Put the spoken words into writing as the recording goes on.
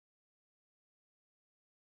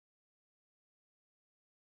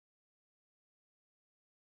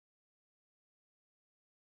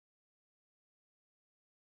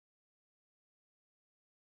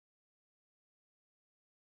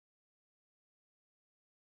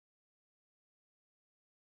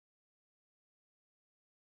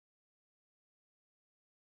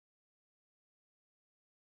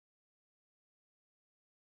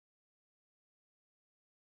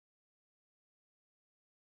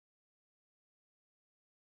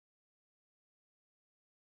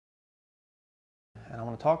I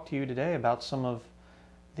want to talk to you today about some of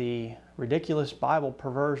the ridiculous Bible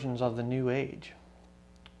perversions of the New Age.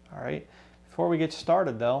 All right, before we get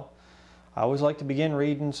started though, I always like to begin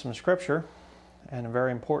reading some scripture, and a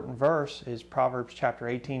very important verse is Proverbs chapter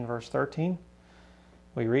 18 verse 13.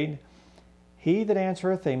 We read, "He that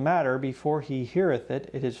answereth a matter before he heareth it,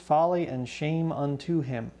 it is folly and shame unto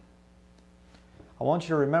him." I want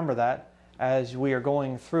you to remember that as we are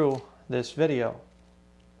going through this video.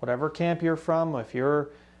 Whatever camp you're from, if your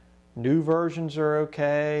new versions are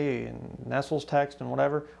okay, and Nestle's text and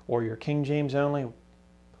whatever, or your King James only,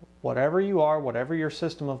 whatever you are, whatever your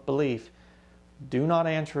system of belief, do not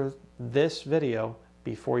answer this video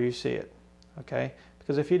before you see it, okay?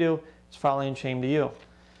 Because if you do, it's folly and shame to you.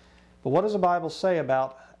 But what does the Bible say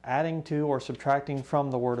about adding to or subtracting from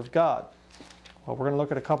the Word of God? Well, we're going to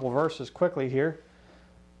look at a couple verses quickly here.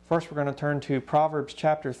 First, we're going to turn to Proverbs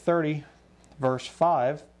chapter 30, verse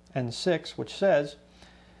 5 and 6, which says,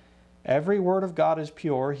 "Every word of God is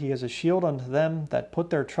pure. He is a shield unto them that put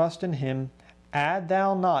their trust in him. Add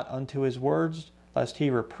thou not unto his words, lest he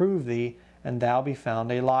reprove thee, and thou be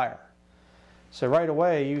found a liar." So right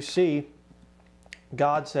away you see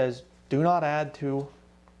God says, do not add to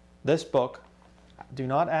this book. Do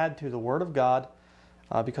not add to the Word of God,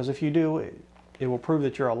 because if you do, it will prove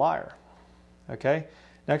that you're a liar. Okay?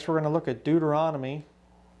 Next we're going to look at Deuteronomy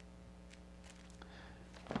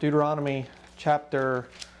chapter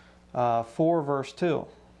 4 verse 2.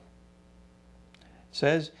 It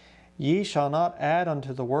says, "Ye shall not add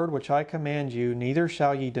unto the word which I command you, neither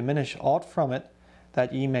shall ye diminish aught from it,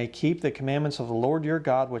 that ye may keep the commandments of the Lord your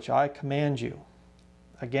God which I command you."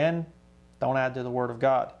 Again, don't add to the Word of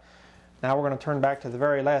God. Now we're going to turn back to the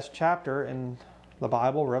very last chapter in the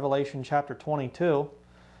Bible, Revelation chapter 22.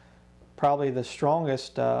 Probably the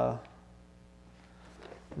strongest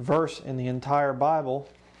verse in the entire Bible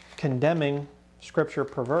condemning Scripture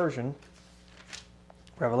perversion.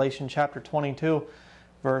 Revelation chapter 22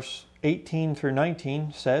 verse 18 through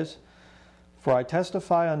 19 says, "For I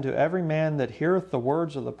testify unto every man that heareth the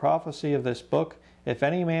words of the prophecy of this book, if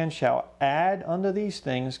any man shall add unto these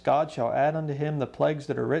things, God shall add unto him the plagues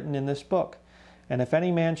that are written in this book. And if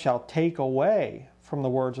any man shall take away from the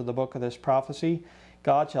words of the book of this prophecy,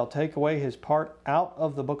 God shall take away his part out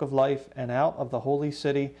of the book of life, and out of the holy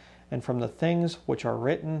city, and from the things which are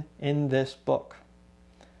written in this book."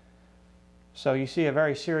 So you see a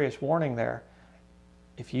very serious warning there.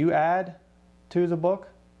 If you add to the book,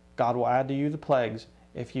 God will add to you the plagues.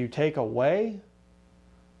 If you take away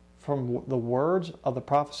from the words of the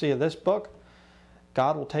prophecy of this book,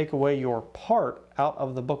 God will take away your part out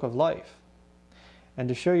of the book of life. And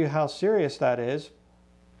to show you how serious that is,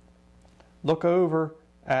 look over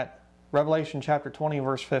at Revelation chapter 20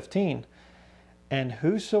 verse 15. "And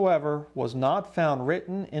whosoever was not found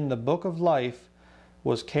written in the book of life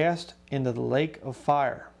was cast into the lake of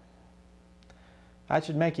fire." That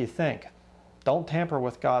should make you think. Don't tamper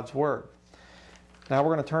with God's Word. Now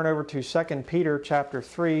we're going to turn over to 2 Peter chapter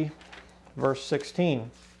 3, verse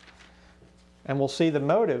 16. And we'll see the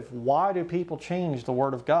motive. Why do people change the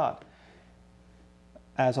Word of God?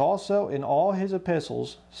 "As also in all his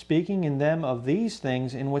epistles, speaking in them of these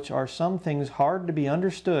things, in which are some things hard to be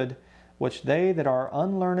understood, which they that are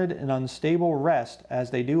unlearned and unstable wrest,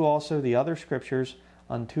 as they do also the other scriptures,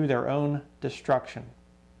 unto their own destruction."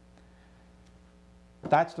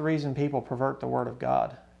 That's the reason people pervert the Word of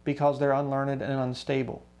God, because they're unlearned and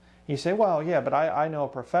unstable. You say, well, yeah, but I know a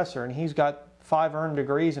professor and he's got 5 earned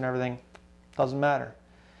degrees and everything. Doesn't matter.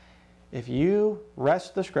 If you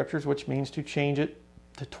wrest the Scriptures, which means to change it,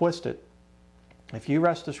 to twist it, if you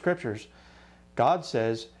wrest the Scriptures, God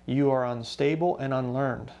says you are unstable and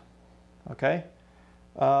unlearned. Okay?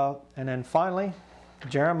 And then finally,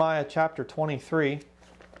 Jeremiah chapter 23.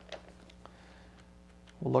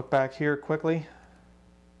 We'll look back here quickly.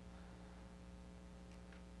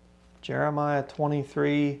 Jeremiah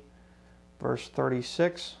 23, verse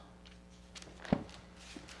 36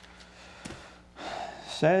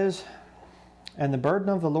 says, "And the burden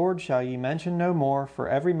of the Lord shall ye mention no more, for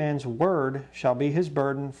every man's word shall be his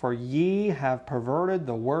burden, for ye have perverted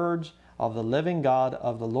the words of the living God,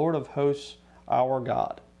 of the Lord of hosts, our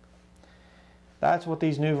God." That's what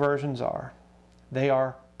these new versions are. They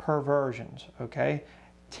are perversions, okay?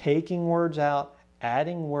 Taking words out,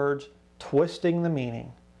 adding words, twisting the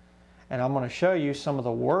meaning. And I'm going to show you some of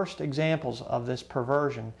the worst examples of this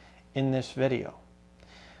perversion in this video.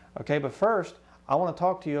 Okay, but first, I want to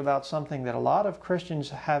talk to you about something that a lot of Christians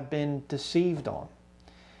have been deceived on.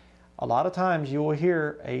 A lot of times you will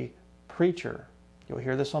hear a preacher, you'll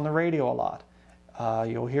hear this on the radio a lot,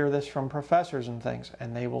 you'll hear this from professors and things,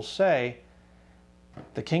 and they will say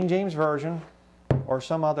the King James Version or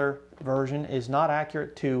some other version is not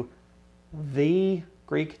accurate to the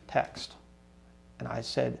Greek text. And I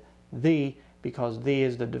said the because the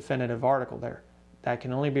is the definitive article there. That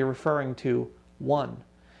can only be referring to one.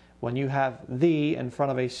 When you have the in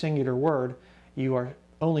front of a singular word, you are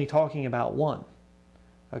only talking about one.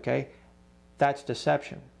 Okay? That's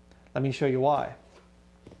deception. Let me show you why.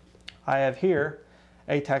 I have here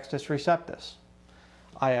a Textus Receptus.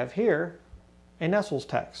 I have here a Nestle's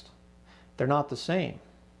text. They're not the same.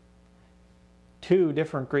 Two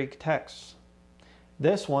different Greek texts.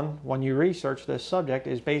 This one, when you research this subject,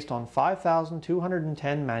 is based on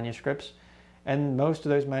 5,210 manuscripts, and most of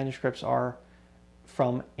those manuscripts are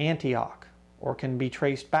from Antioch, or can be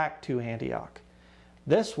traced back to Antioch.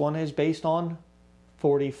 This one is based on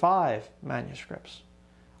 45 manuscripts.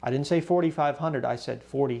 I didn't say 4,500, I said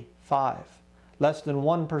 45. Less than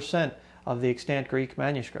 1% of the extant Greek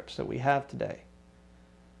manuscripts that we have today.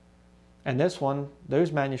 And this one,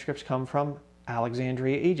 those manuscripts come from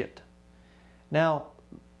Alexandria, Egypt. Now,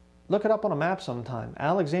 look it up on a map sometime.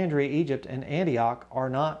 Alexandria, Egypt and Antioch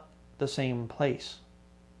are not the same place.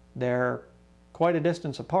 They're quite a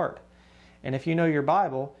distance apart. And if you know your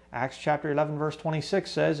Bible, Acts chapter 11 verse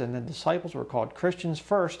 26 says, and the disciples were called Christians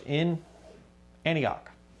first in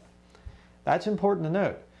Antioch. That's important to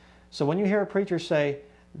note. So when you hear a preacher say,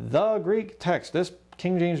 the Greek text, this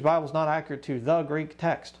King James Bible is not accurate to the Greek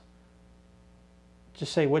text,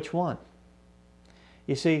 just say which one.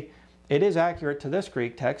 You see, it is accurate to this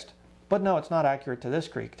Greek text, but no, it's not accurate to this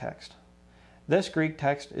Greek text. This Greek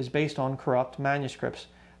text is based on corrupt manuscripts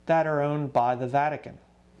that are owned by the Vatican.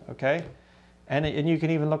 Okay? And you can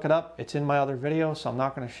even look it up. It's in my other video, so I'm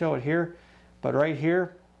not going to show it here. But right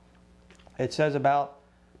here, it says about,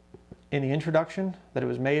 in the introduction, that it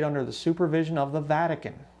was made under the supervision of the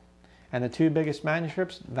Vatican. And the two biggest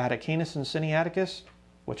manuscripts, Vaticanus and Sinaiticus,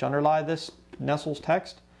 which underlie this Nestle's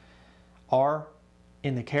text, are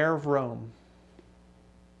in the care of Rome.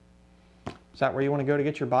 Is that where you want to go to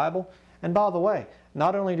get your Bible? And by the way,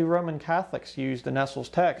 not only do Roman Catholics use the Nestle's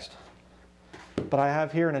text, but I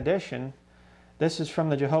have here in addition, this is from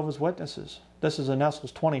the Jehovah's Witnesses. This is a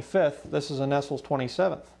Nestle's 25th. This is a Nestle's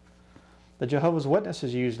 27th. The Jehovah's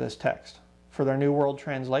Witnesses use this text for their New World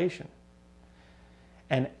Translation.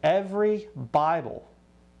 And every Bible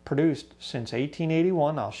produced since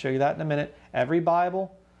 1881, I'll show you that in a minute, every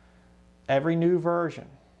Bible, every new version,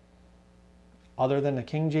 other than the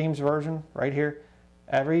King James Version right here,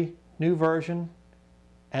 every new version,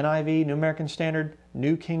 NIV, New American Standard,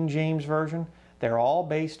 New King James Version, they're all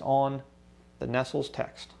based on the Nestle's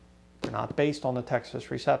text. They're not based on the Textus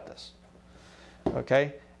Receptus.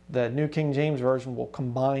 Okay? The New King James Version will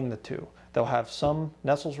combine the two. They'll have some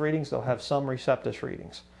Nestle's readings, they'll have some Receptus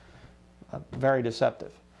readings. Very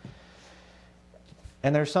deceptive.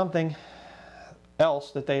 And there's something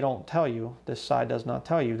else that they don't tell you, this side does not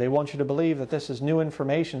tell you. They want you to believe that this is new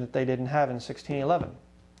information that they didn't have in 1611.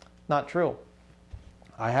 Not true.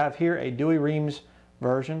 I have here a Douay-Rheims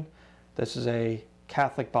version. This is a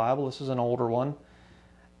Catholic Bible. This is an older one.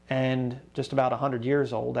 And just about 100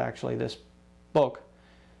 years old, actually, this book.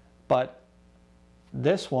 But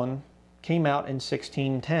this one came out in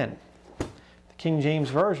 1610. The King James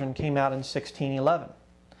Version came out in 1611.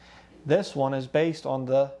 This one is based on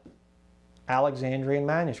the Alexandrian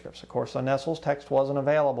manuscripts. Of course, the Nestle's text wasn't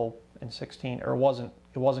available in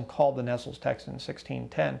it wasn't called the Nestle's text in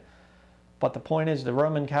 1610. But the point is, the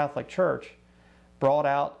Roman Catholic Church brought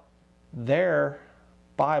out their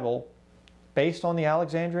Bible based on the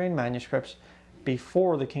Alexandrian manuscripts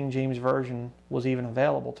before the King James Version was even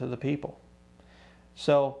available to the people.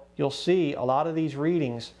 So you'll see a lot of these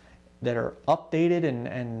readings that are updated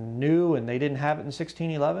and new, and they didn't have it in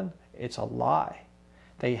 1611. It's a lie.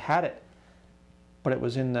 They had it, but it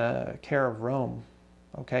was in the care of Rome.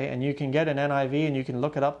 Okay, and you can get an NIV and you can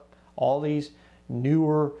look it up. All these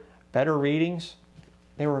newer, better readings,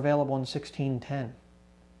 they were available in 1610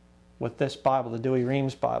 with this Bible, the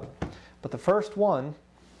Douay-Rheims Bible. But the first one,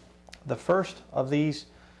 the first of these,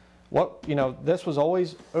 this was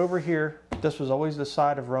always over here. This was always the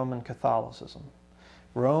side of Roman Catholicism.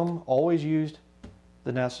 Rome always used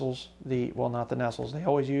the Nestle's, not the Nestle's, they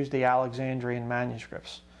always used the Alexandrian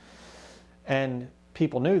manuscripts. And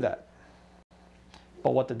people knew that.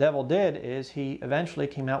 But what the devil did is he eventually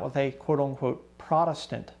came out with a quote-unquote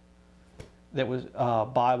Protestant that was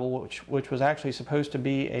Bible, which was actually supposed to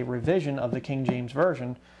be a revision of the King James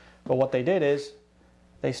Version. But what they did is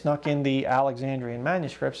they snuck in the Alexandrian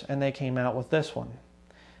manuscripts and they came out with this one.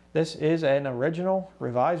 This is an original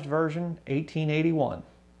revised version, 1881,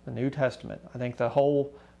 the New Testament. I think the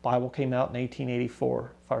whole Bible came out in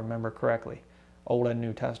 1884, if I remember correctly, Old and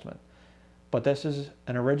New Testament. but this is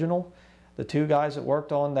an original. The two guys that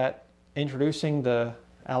worked on that, introducing the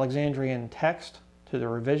Alexandrian text to the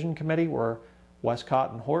revision committee, were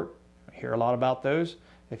Westcott and Hort. I hear a lot about those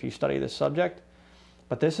if you study this subject.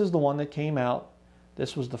 But this is the one that came out.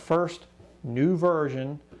 This was the first new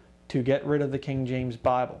version to get rid of the King James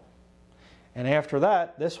Bible. And after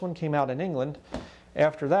that, this one came out in England.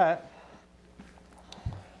 After that,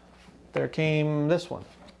 there came this one.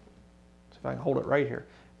 So if I can hold it right here.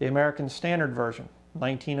 The American Standard Version,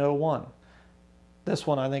 1901. This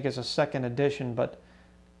one I think is a second edition, but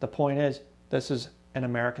the point is, this is an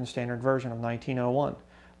American Standard Version of 1901.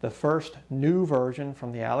 The first new version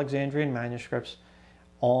from the Alexandrian manuscripts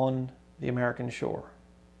on the American shore,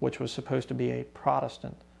 which was supposed to be a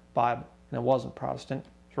Protestant Bible. And it wasn't Protestant,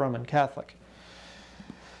 it's Roman Catholic.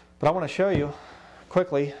 But I want to show you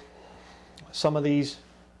quickly some of these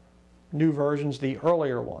new versions, the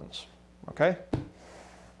earlier ones. Okay?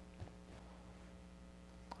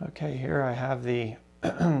 Okay, here I have the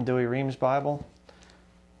Douay-Rheims Bible.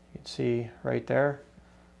 You can see right there,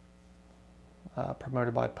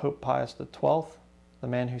 promoted by Pope Pius XII, the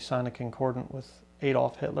man who signed a concordant with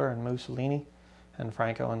Adolf Hitler and Mussolini and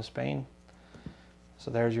Franco in Spain.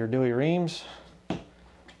 So there's your Douay-Rheims.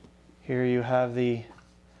 Here you have the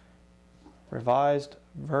Revised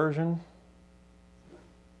Version,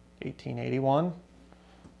 1881.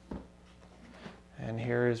 And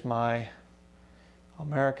here is my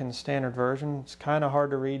American Standard Version. It's kind of hard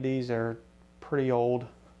to read these. They're pretty old.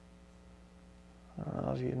 I don't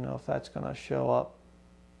know if you know if that's going to show up.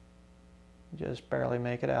 Just barely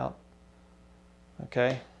make it out.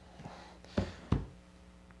 Okay.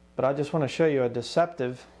 But I just want to show you a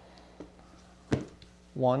deceptive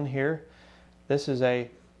one here. This is a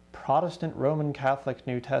Protestant Roman Catholic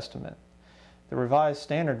New Testament. The Revised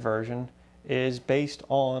Standard Version is based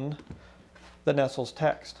on the Nestle's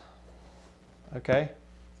text. Okay?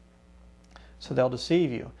 So they'll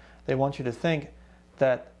deceive you. They want you to think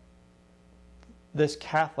that this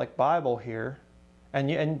Catholic Bible here,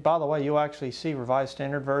 and by the way, you'll actually see Revised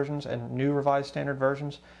Standard Versions and New Revised Standard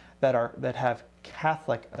Versions that have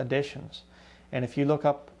Catholic editions. And if you look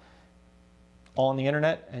up on the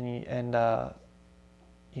internet and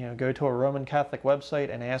go to a Roman Catholic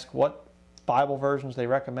website and ask what Bible versions they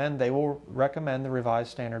recommend, they will recommend the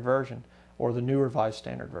Revised Standard Version or the New Revised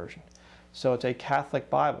Standard Version. So it's a Catholic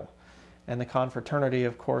Bible. And the Confraternity,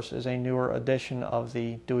 of course, is a newer edition of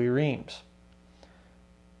the Douay-Rheims.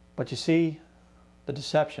 But you see the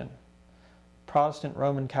deception. Protestant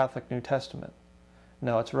Roman Catholic New Testament.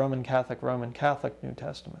 No, it's Roman Catholic New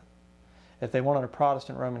Testament. If they wanted a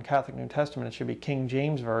Protestant Roman Catholic New Testament, it should be King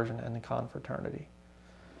James Version and the Confraternity.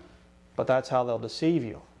 But that's how they'll deceive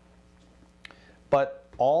you. But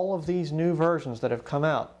all of these new versions that have come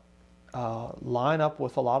out line up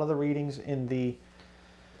with a lot of the readings in the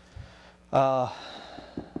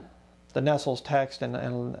Nestle's text,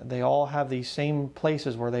 and they all have these same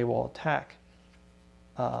places where they will attack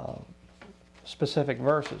specific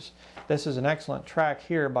verses. This is an excellent track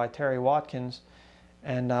here by Terry Watkins,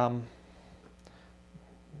 and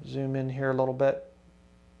zoom in here a little bit.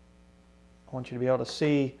 I want you to be able to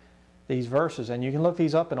see these verses, and you can look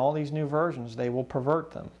these up in all these new versions. They will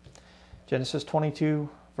pervert them. Genesis 22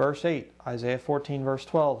 verse 8, Isaiah 14 verse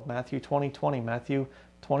 12, Matthew 20:20, Matthew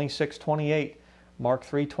 26:28, Mark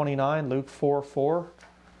 3:29, Luke 4:4,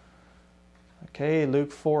 okay,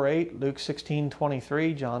 Luke 4:8, Luke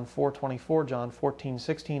 16:23, John 4:24, John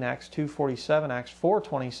 14:16, Acts 2:47, Acts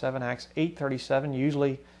 4:27, Acts 8:37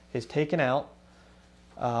 usually is taken out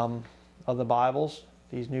of the Bibles.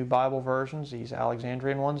 These new Bible versions, these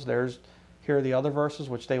Alexandrian ones, here are the other verses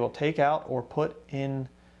which they will take out or put in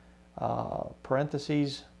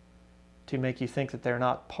parentheses to make you think that they're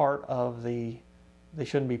not part of they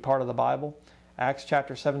shouldn't be part of the Bible. Acts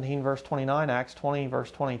chapter 17 verse 29, Acts 20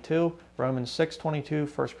 verse 22, Romans 6:22,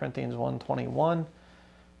 1 Corinthians 1:21,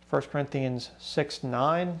 1 Corinthians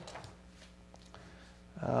 6:9,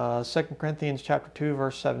 2 Corinthians chapter 2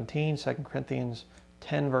 verse 17, 2 Corinthians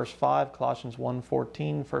 10 verse 5, Colossians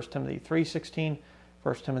 1:14, 1 Timothy 3:16,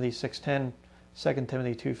 1 Timothy 6:10, 2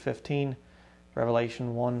 Timothy 2:15,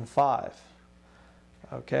 Revelation 1:5.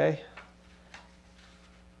 Okay.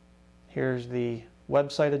 Here's the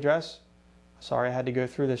website address. Sorry I had to go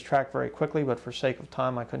through this track very quickly, but for sake of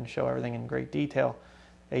time I couldn't show everything in great detail.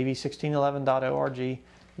 av1611.org. You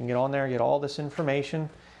can get on there, get all this information,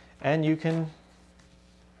 and you can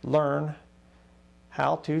learn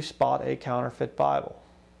how to spot a counterfeit Bible.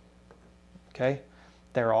 Okay?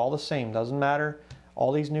 They're all the same. Doesn't matter.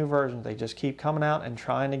 All these new versions, they just keep coming out and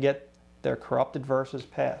trying to get their corrupted verses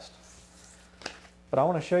passed. But I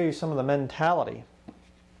want to show you some of the mentality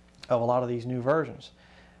of a lot of these new versions.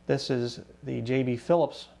 This is the J.B.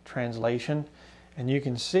 Phillips translation, and you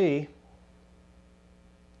can see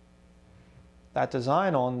that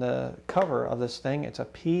design on the cover of this thing. It's a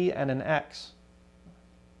P and an X.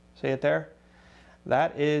 See it there?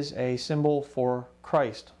 That is a symbol for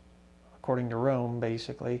Christ, according to Rome,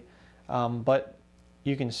 basically. But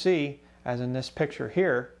you can see, as in this picture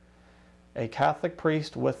here, a Catholic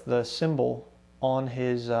priest with the symbol on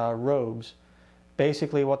his robes.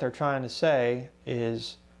 Basically what they're trying to say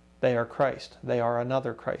is they are Christ. They are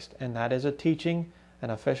another Christ. And that is a teaching,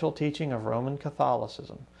 an official teaching of Roman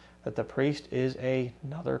Catholicism, that the priest is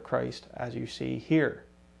another Christ, as you see here.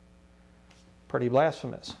 Pretty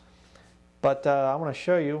blasphemous. But I want to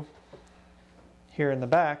show you here in the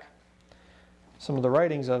back some of the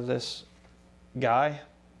writings of this guy,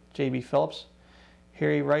 J.B. Phillips.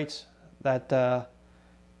 Here he writes that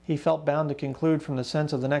he felt bound to conclude from the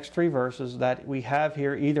sense of the next 3 verses that we have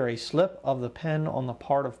here either a slip of the pen on the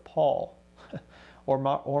part of Paul or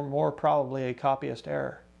more probably a copyist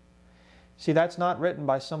error. See, that's not written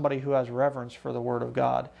by somebody who has reverence for the Word of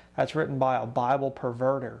God. That's written by a Bible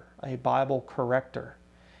perverter, a Bible corrector.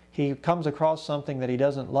 He comes across something that he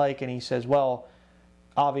doesn't like and he says, well,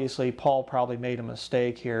 obviously Paul probably made a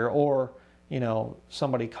mistake here, or, you know,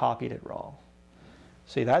 somebody copied it wrong.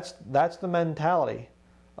 See, that's the mentality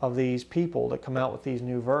of these people that come out with these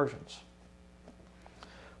new versions.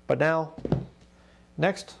 But now,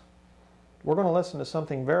 next, we're going to listen to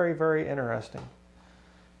something very, very interesting.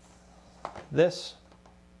 This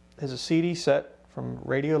is a CD set from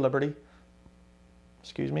Radio Liberty.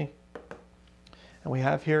 Excuse me. And we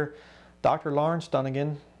have here Dr. Lawrence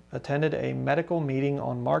Dunnigan attended a medical meeting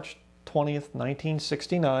on March 20th,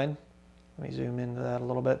 1969. Let me zoom into that a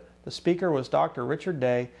little bit. The speaker was Dr. Richard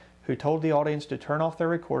Day, who told the audience to turn off their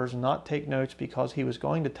recorders and not take notes because he was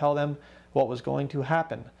going to tell them what was going to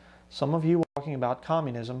happen. Some of you were talking about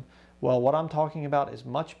communism. Well, what I'm talking about is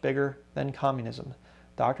much bigger than communism.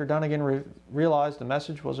 Dr. Dunnigan realized the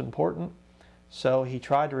message was important, so he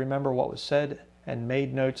tried to remember what was said and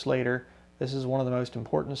made notes later. This is one of the most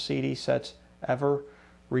important CD sets ever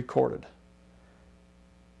recorded.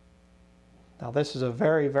 Now, this is a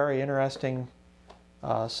very, very interesting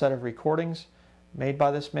set of recordings made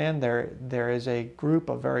by this man. There is a group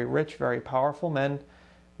of very rich, very powerful men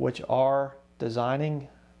which are designing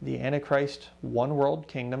the Antichrist one world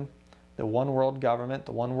kingdom, the one world government,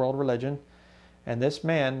 the one world religion. And this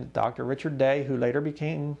man, Dr. Richard Day, who later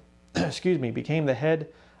became the head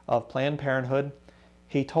of Planned Parenthood,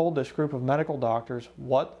 he told this group of medical doctors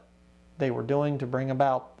what they were doing to bring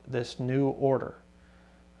about this new order.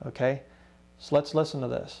 Okay? So let's listen to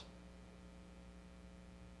this.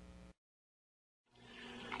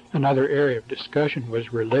 Another area of discussion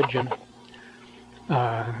was religion.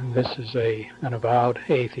 This is an avowed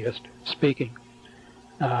atheist speaking.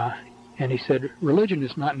 And he said, religion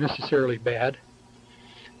is not necessarily bad.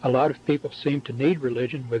 A lot of people seem to need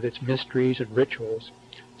religion with its mysteries and rituals,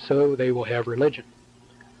 so they will have religion.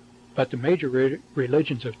 But the major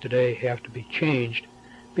religions of today have to be changed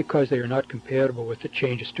because they are not compatible with the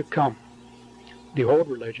changes to come. The old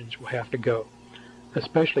religions will have to go,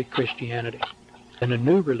 especially Christianity. And a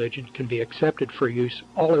new religion can be accepted for use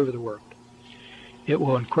all over the world. It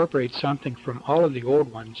will incorporate something from all of the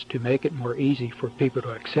old ones to make it more easy for people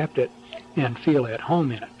to accept it and feel at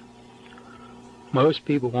home in it. Most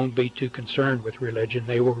people won't be too concerned with religion.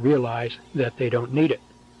 They will realize that they don't need it.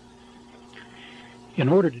 In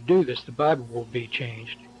order to do this, the Bible will be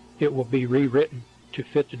changed. It will be rewritten to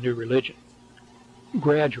fit the new religion.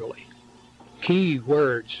 Gradually, key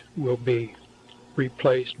words will be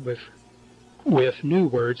replaced with new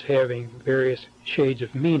words having various shades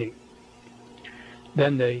of meaning.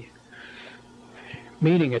 Then the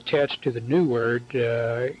meaning attached to the new word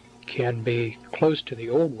can be close to the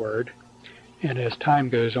old word, and as time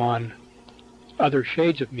goes on, other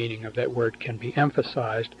shades of meaning of that word can be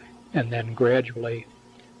emphasized, and then gradually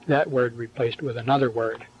that word replaced with another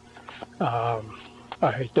word.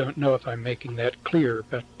 I don't know if I'm making that clear,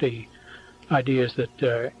 but the idea is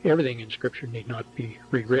that everything in Scripture need not be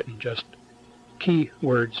rewritten, just key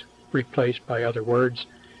words replaced by other words,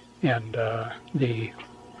 and the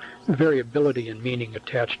variability in meaning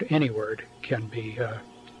attached to any word can be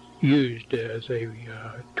used as a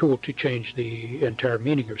tool to change the entire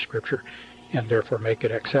meaning of Scripture and therefore make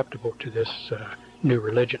it acceptable to this new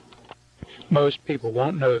religion. Most people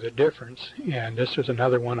won't know the difference, and this is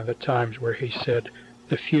another one of the times where he said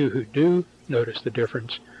the few who do notice the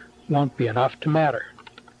difference won't be enough to matter.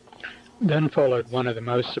 Then followed one of the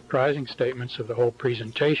most surprising statements of the whole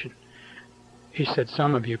presentation. He said,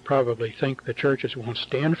 some of you probably think the churches won't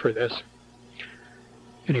stand for this.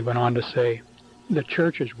 And he went on to say, the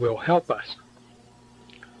churches will help us.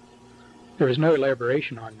 There was no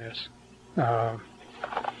elaboration on this.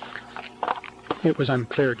 It was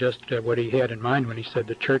unclear just what he had in mind when he said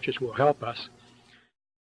the churches will help us.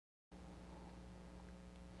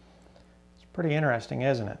 It's pretty interesting,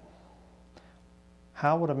 isn't it?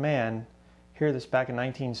 How would a man hear this back in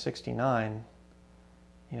 1969?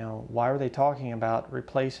 You know, why were they talking about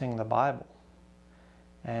replacing the Bible?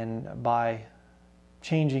 And by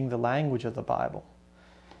changing the language of the Bible.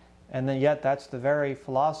 And then yet that's the very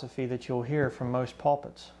philosophy that you'll hear from most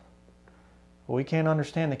pulpits. We can't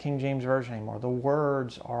understand the King James Version anymore. The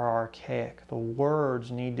words are archaic. The words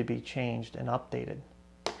need to be changed and updated.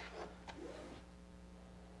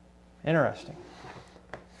 Interesting.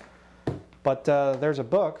 But there's a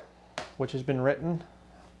book which has been written,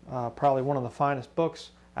 probably one of the finest books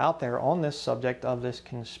out there on this subject of this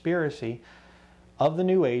conspiracy of the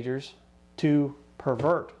New Agers to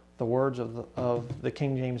pervert the words of the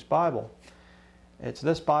King James Bible. It's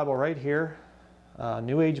this Bible right here,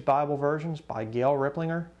 New Age Bible Versions by Gail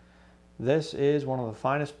Ripplinger. This is one of the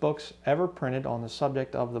finest books ever printed on the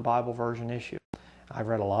subject of the Bible version issue. I've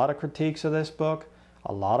read a lot of critiques of this book.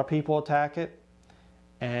 A lot of people attack it.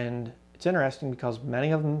 And it's interesting because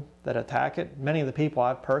many of them that attack it, many of the people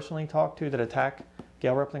I've personally talked to that attack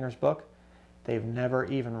Gail Ripplinger's book, they've never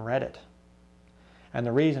even read it. And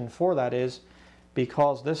the reason for that is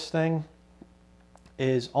because this thing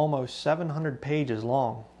is almost 700 pages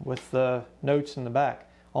long with the notes in the back.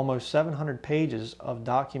 Almost 700 pages of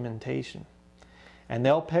documentation. And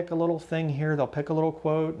they'll pick a little thing here, they'll pick a little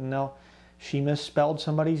quote, and she misspelled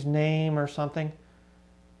somebody's name or something,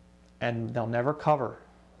 and they'll never cover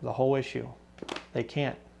the whole issue. They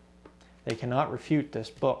can't. They cannot refute this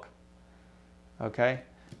book. Okay?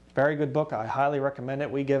 Very good book. I highly recommend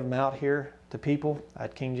it. We give them out here to people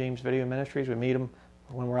at King James Video Ministries. We meet them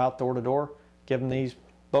when we're out door to door. Give them these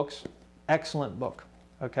books. Excellent book.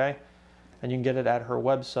 Okay? And you can get it at her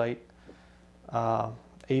website,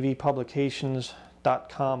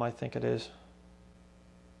 avpublications.com, I think it is.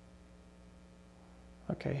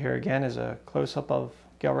 Okay, here again is a close-up of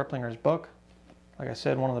Gail Ripplinger's book. Like I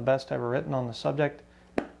said, one of the best ever written on the subject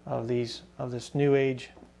of this New Age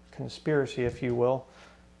conspiracy, if you will,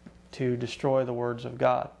 to destroy the words of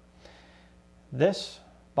God. This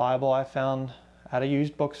Bible I found at a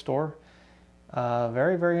used bookstore.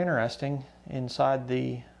 Very, very interesting. Inside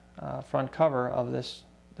the front cover of this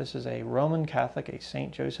is a Roman Catholic, a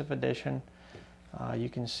St. Joseph edition. You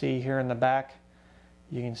can see here in the back,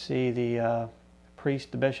 you can see the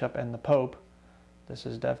priest, the bishop, and the Pope. This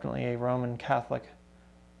is definitely a Roman Catholic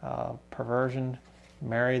perversion.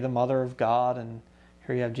 Mary, the Mother of God, and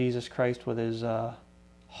here you have Jesus Christ with his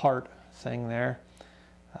heart thing there,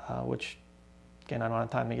 which, again, I don't have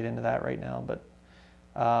time to get into that right now,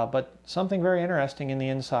 but something very interesting in the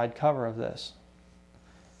inside cover of this.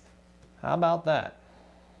 How about that?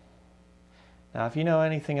 Now, if you know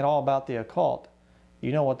anything at all about the occult,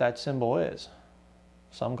 you know what that symbol is.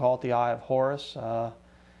 Some call it the Eye of Horus.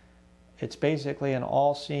 It's basically an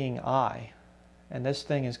all-seeing eye, and this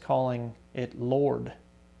thing is calling it Lord.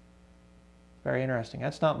 Very interesting.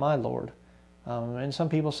 That's not my Lord. And some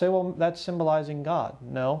people say, well, that's symbolizing God.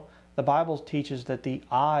 No, the Bible teaches that the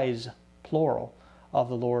eyes, plural, of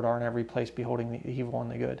the Lord are in every place, beholding the evil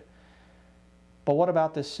and the good. But what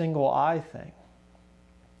about this single eye thing?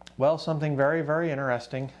 Well, something very, very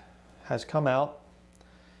interesting has come out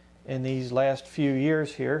in these last few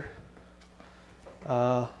years here.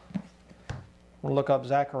 We'll look up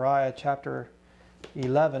Zechariah chapter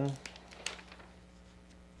 11,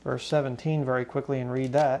 verse 17 very quickly and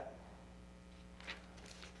read that.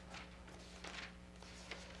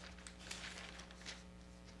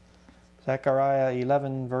 Zechariah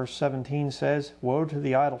 11 verse 17 says, "Woe to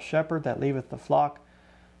the idle shepherd that leaveth the flock.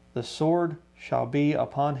 The sword shall be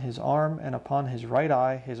upon his arm, and upon his right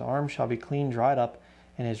eye. His arm shall be clean dried up,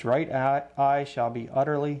 and his right eye shall be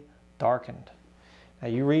utterly darkened." Now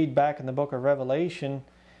you read back in the book of Revelation,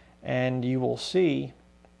 and you will see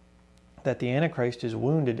that the Antichrist is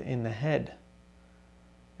wounded in the head.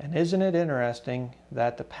 And isn't it interesting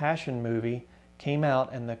that the Passion movie came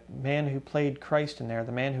out, and the man who played Christ in there,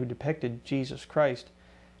 the man who depicted Jesus Christ,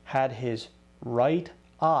 had his right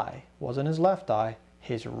eye, wasn't his left eye,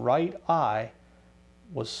 his right eye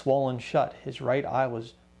was swollen shut. His right eye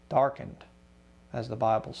was darkened, as the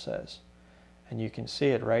Bible says. And you can see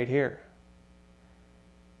it right here.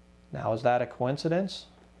 Now, is that a coincidence?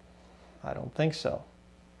 I don't think so.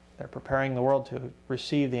 They're preparing the world to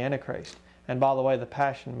receive the Antichrist. And by the way, the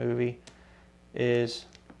Passion movie is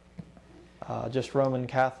just Roman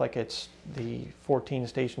Catholic. It's the 14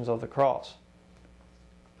 Stations of the Cross.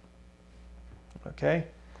 Okay.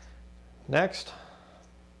 Next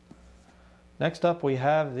up we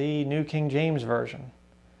have the New King James Version.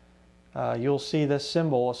 You'll see this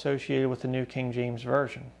symbol associated with the New King James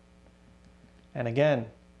Version. And again,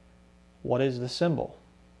 what is the symbol?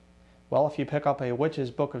 Well, if you pick up a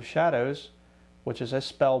Witch's Book of Shadows, which is a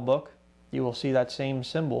spell book, you will see that same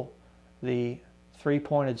symbol, the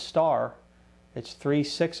three-pointed star. It's 3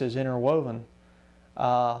 6s interwoven,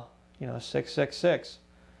 666.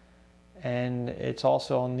 And it's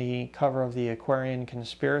also on the cover of the Aquarian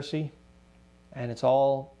Conspiracy, and it's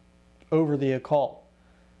all over the occult.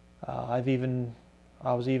 I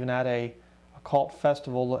was even at a occult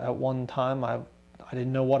festival at one time. I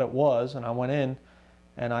didn't know what it was, and I went in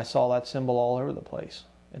and I saw that symbol all over the place.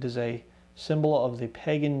 It is a symbol of the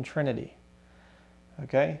pagan trinity.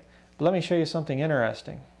 Okay, but let me show you something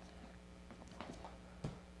interesting.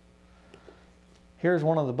 Here's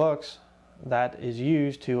one of the books that is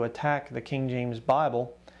used to attack the King James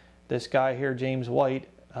Bible. This guy here, James White,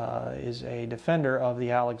 is a defender of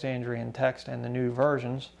the Alexandrian text and the new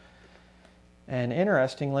versions. And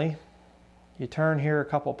interestingly, you turn here a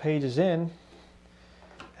couple pages in,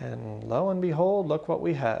 and lo and behold, look what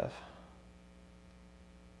we have.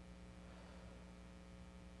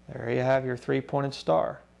 There you have your three-pointed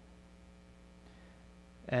star.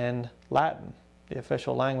 And Latin, the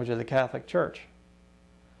official language of the Catholic Church.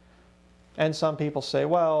 And some people say,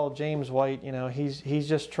 well, James White, he's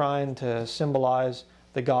just trying to symbolize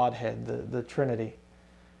the Godhead, the Trinity.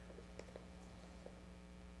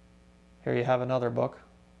 Here you have another book.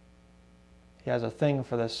 He has a thing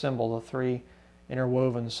for this symbol, the 3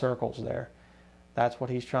 interwoven circles there. That's what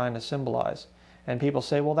he's trying to symbolize. And people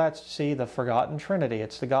say, well, that's, the forgotten Trinity.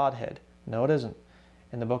 It's the Godhead. No, it isn't.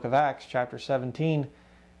 In the book of Acts, chapter 17,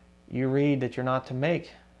 you read that you're not to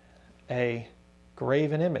make a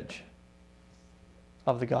graven image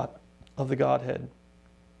of the Godhead.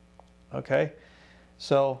 Okay?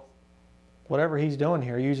 So, whatever he's doing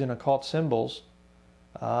here, using occult symbols,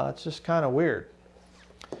 it's just kind of weird.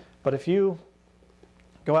 But if you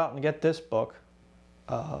go out and get this book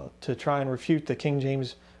to try and refute the King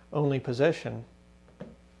James only position,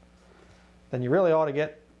 then you really ought to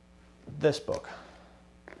get this book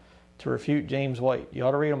to refute James White. You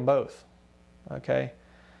ought to read them both. Okay?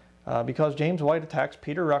 Because James White attacks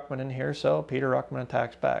Peter Ruckman in here, so Peter Ruckman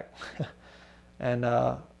attacks back. And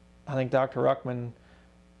I think Dr. Ruckman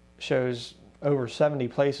shows over 70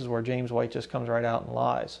 places where James White just comes right out and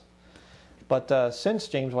lies. But since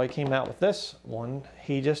James White came out with this one,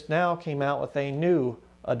 he just now came out with a new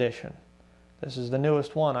edition. This is the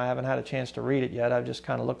newest one. I haven't had a chance to read it yet. I've just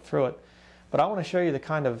kind of looked through it. But I want to show you the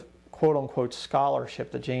kind of quote-unquote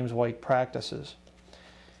scholarship that James White practices.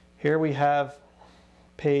 Here we have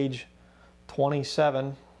page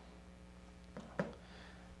 27,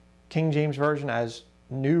 King James Version as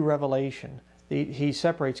New Revelation. He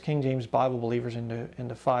separates King James Bible believers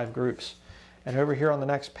into 5 groups. And over here on the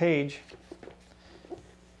next page,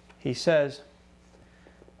 he says,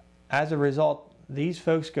 as a result, these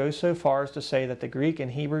folks go so far as to say that the Greek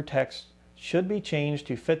and Hebrew texts should be changed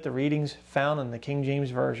to fit the readings found in the King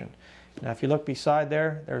James Version. Now if you look beside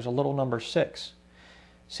there, there's a little number 6.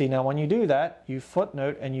 See, now when you do that, you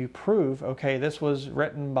footnote and you prove, okay, this was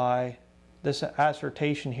written by, this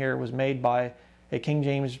assertion here was made by a King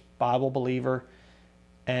James Bible believer,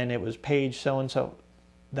 and it was page so-and-so.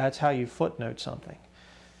 That's how you footnote something.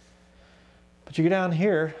 But you go down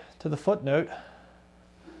here to the footnote,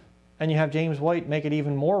 and you have James White make it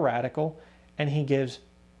even more radical, and he gives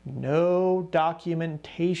no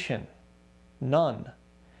documentation. None.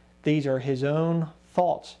 These are his own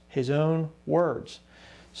thoughts, his own words.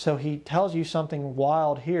 So he tells you something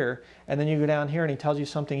wild here, and then you go down here and he tells you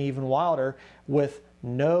something even wilder with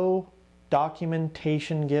no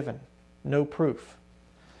documentation given, no proof.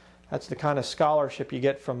 That's the kind of scholarship you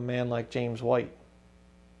get from a man like James White.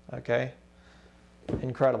 Okay?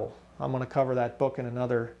 Incredible. I'm going to cover that book in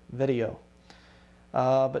another video.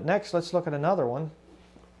 But next, let's look at another one.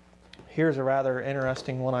 Here's a rather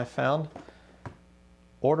interesting one I found.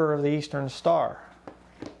 Order of the Eastern Star,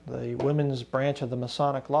 the women's branch of the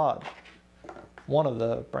Masonic Lodge. One of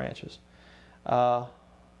the branches. But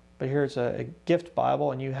here's a gift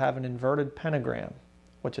Bible, and you have an inverted pentagram,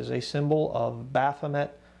 which is a symbol of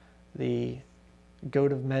Baphomet, the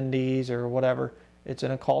goat of Mendes, or whatever. It's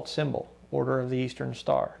an occult symbol. Order of the Eastern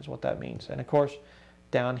Star is what that means. And of course,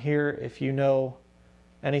 down here, if you know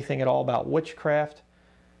anything at all about witchcraft,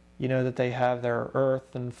 you know that they have their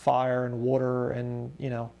earth and fire and water and,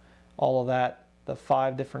 all of that. The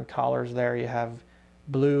 5 different colors there. You have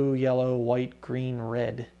blue, yellow, white, green,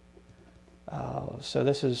 red. So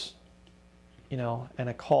this is, an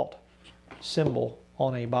occult symbol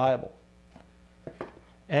on a Bible.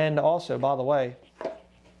 And also, by the way,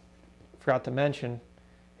 forgot to mention,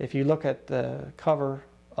 if you look at the cover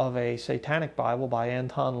of a Satanic Bible by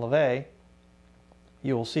Anton LaVey,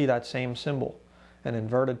 you will see that same symbol, an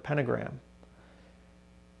inverted pentagram.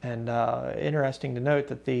 And interesting to note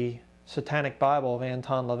that the Satanic Bible of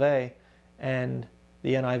Anton LaVey and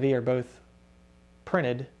the NIV are both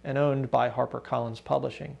printed and owned by HarperCollins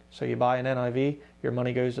Publishing. So you buy an NIV, your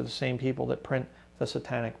money goes to the same people that print the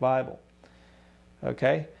Satanic Bible.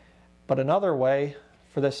 Okay? But another way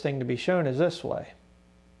for this thing to be shown is this way.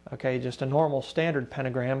 Okay, just a normal standard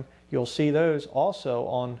pentagram. You'll see those also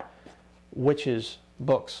on witches'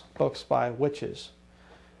 books by witches.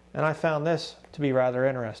 And I found this to be rather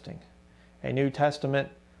interesting. A New Testament,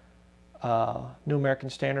 New American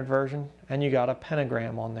Standard Version, and you got a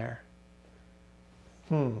pentagram on there.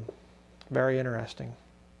 Very interesting.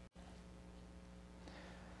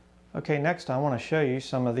 Okay, next I want to show you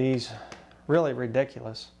some of these really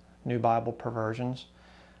ridiculous New Bible perversions.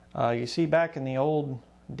 You see, back in the old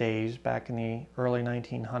days, back in the early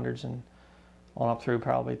 1900s and on up through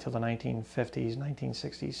probably till the 1950s,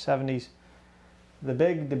 1960s, 70s, the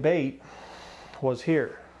big debate was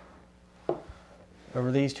here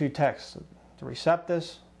over these two texts, the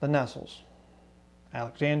Receptus, the Nestles,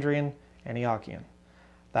 Alexandrian, Antiochian.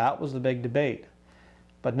 That was the big debate.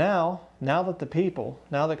 But now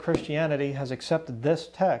that Christianity has accepted this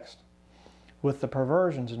text with the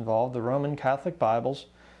perversions involved, the Roman Catholic Bibles,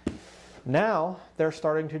 now they're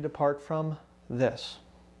starting to depart from this.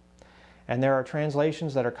 And there are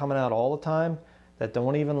translations that are coming out all the time that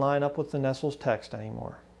don't even line up with the Nestles text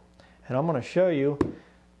anymore. And I'm going to show you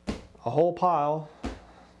a whole pile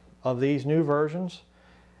of these new versions.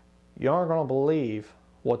 You aren't going to believe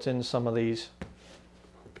what's in some of these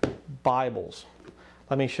Bibles.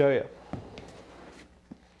 Let me show you.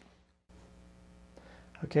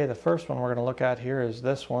 Okay, the first one we're going to look at here is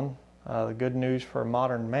this one, the Good News for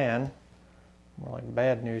Modern Man, more like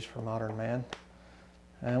Bad News for Modern Man.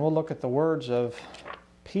 And we'll look at the words of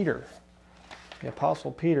Peter, the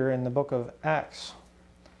Apostle Peter, in the book of Acts.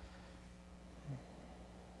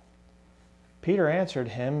 Peter answered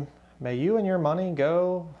him, "May you and your money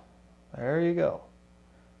go," there you go.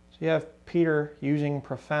 So you have Peter using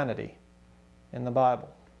profanity in the Bible,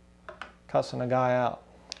 cussing a guy out.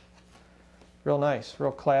 Real nice,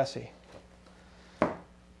 real classy.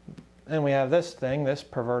 And we have this thing, this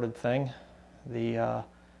perverted thing, the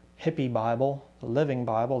hippie Bible, the Living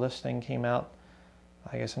Bible. This thing came out,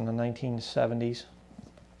 I guess, in the 1970s.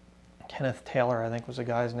 Kenneth Taylor, I think, was the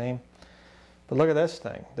guy's name. But look at this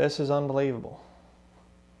thing. This is unbelievable.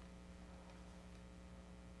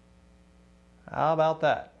 How about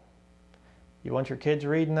that? You want your kids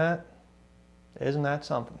reading that? Isn't that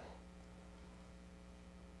something?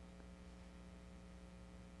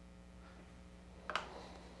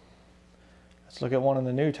 Let's look at one in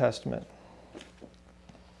the New Testament.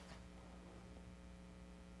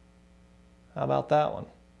 How about that one?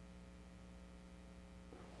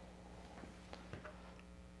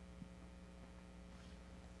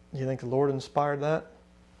 You think the Lord inspired that?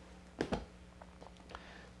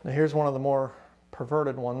 Now here's one of the more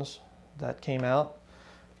perverted ones that came out.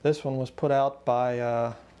 This one was put out by,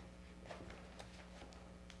 I'll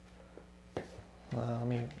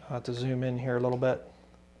have to zoom in here a little bit.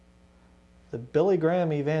 The Billy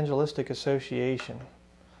Graham Evangelistic Association.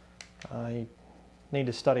 You need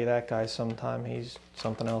to study that guy sometime. He's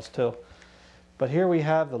something else too. But here we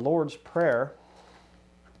have the Lord's Prayer.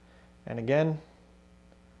 And again,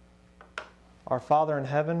 "Our Father in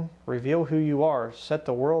heaven, reveal who you are, set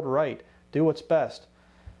the world right, do what's best.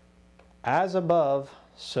 As above,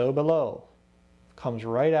 so below." Comes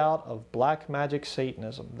right out of black magic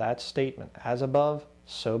Satanism, that statement. As above,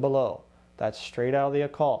 so below. That's straight out of the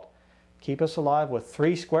occult. Keep us alive with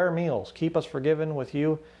 3 square meals. Keep us forgiven with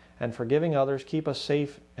you and forgiving others. Keep us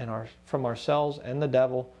safe from ourselves and the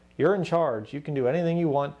devil. You're in charge. You can do anything you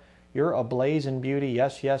want. You're ablaze in beauty.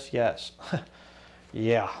 Yes, yes, yes.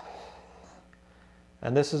 Yeah.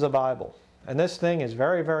 And this is a Bible. And this thing is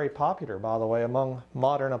very, very popular, by the way, among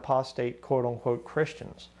modern apostate, quote-unquote,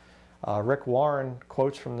 Christians. Rick Warren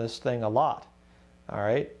quotes from this thing a lot. All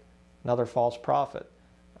right? Another false prophet.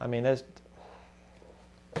 I mean, it's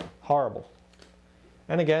horrible.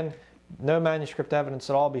 And again, no manuscript evidence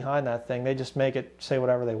at all behind that thing. They just make it say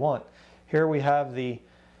whatever they want. Here we have the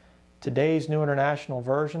Today's New International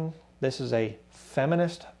Version. This is a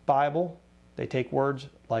feminist Bible. They take words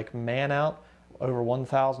like man out over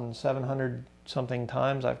 1,700 something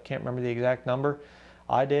times. I can't remember the exact number.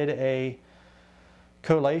 I did a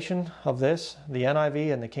collation of this, the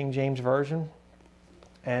NIV and the King James Version,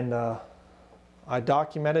 and I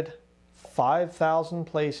documented 5,000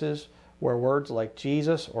 places where words like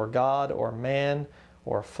Jesus or God or man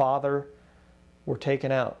or Father were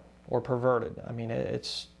taken out or perverted. I mean,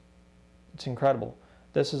 it's incredible.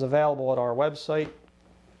 This is available at our website,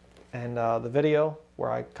 and the video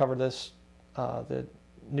where I cover this, the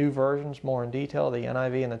new versions more in detail, the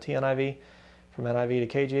NIV and the TNIV, from NIV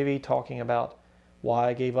to KJV, talking about why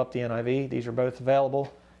I gave up the NIV. These are both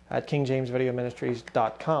available at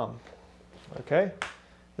KingJamesVideoMinistries.com. Okay,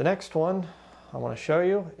 the next one I want to show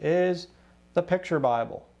you is the picture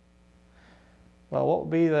Bible. Well, what would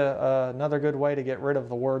be another good way to get rid of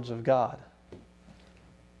the words of God?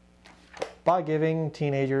 By giving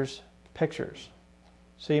teenagers pictures.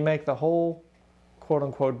 So you make the whole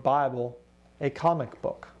quote-unquote Bible a comic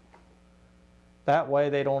book. That way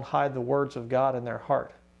they don't hide the words of God in their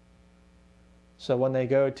heart. So when they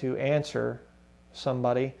go to answer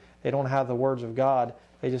somebody, they don't have the words of God,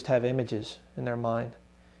 they just have images in their mind.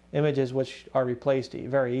 Images which are replaced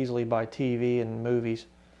very easily by TV and movies.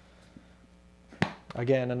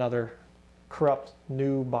 Again, another corrupt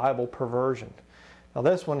new Bible perversion. Now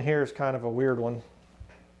this one here is kind of a weird one.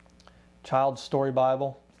 Child's Story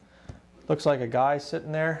Bible. Looks like a guy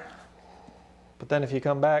sitting there, but then if you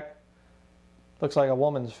come back, looks like a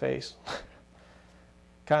woman's face.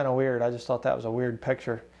 Kind of weird. I just thought that was a weird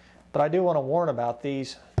picture. But I do want to warn about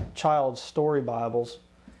these Child's Story Bibles.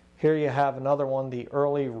 Here you have another one, the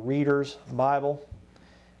Early Reader's Bible,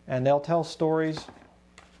 and they'll tell stories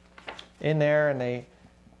in there, and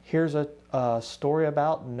here's a story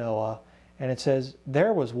about Noah, and it says,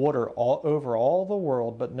 there was water over all the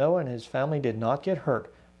world, but Noah and his family did not get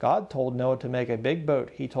hurt. God told Noah to make a big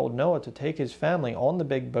boat. He told Noah to take his family on the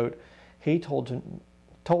big boat. He told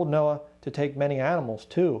Noah to take many animals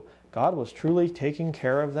too. God was truly taking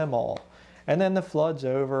care of them all. And then the flood's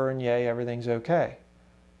over, and yay, everything's okay.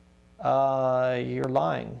 You're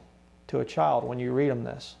lying to a child when you read them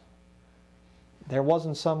this. There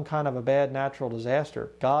wasn't some kind of a bad natural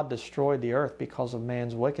disaster. God destroyed the earth because of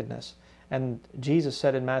man's wickedness. And Jesus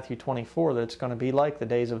said in Matthew 24 that it's going to be like the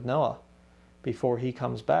days of Noah before he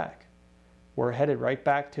comes back. We're headed right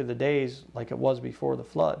back to the days like it was before the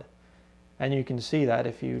flood. And you can see that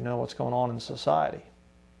if you know what's going on in society.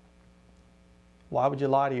 Why would you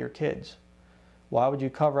lie to your kids? Why would you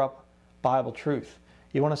cover up Bible truth?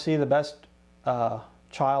 You want to see the best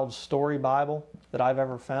child's story Bible that I've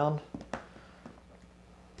ever found?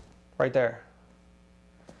 Right there.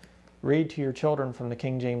 Read to your children from the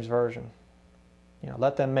King James Version.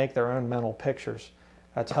 Let them make their own mental pictures.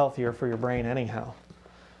 That's healthier for your brain anyhow.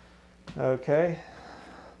 Okay.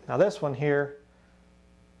 Now this one here.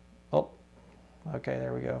 Oh, okay,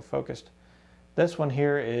 there we go. Focused. This one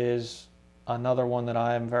here is another one that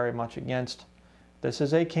I am very much against. This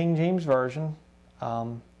is a King James Version.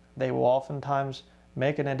 They will oftentimes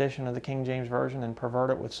make an edition of the King James Version and pervert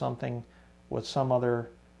it with something, with some other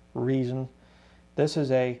reason. This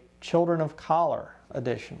is a Children of Color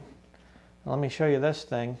edition. Now, let me show you this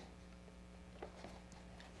thing.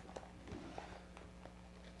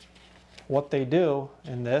 What they do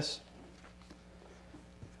in this,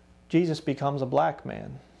 Jesus becomes a black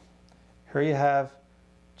man. Here you have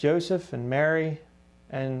Joseph and Mary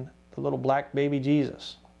and the little black baby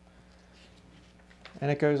Jesus. And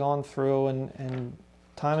it goes on through, and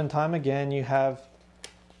time again you have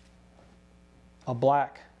a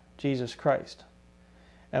black Jesus Christ.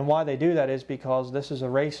 And why they do that is because this is a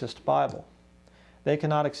racist Bible. They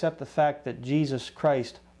cannot accept the fact that Jesus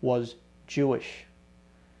Christ was Jewish.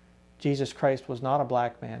 Jesus Christ was not a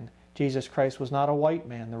black man. Jesus Christ was not a white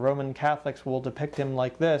man. The Roman Catholics will depict him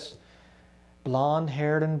like this,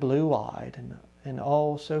 blonde-haired and blue-eyed, and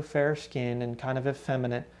oh, so fair-skinned and kind of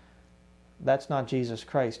effeminate. That's not Jesus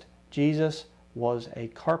Christ. Jesus was a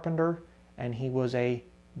carpenter, and he was a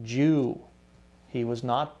Jew. He was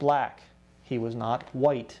not black. He was not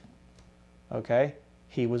white. Okay?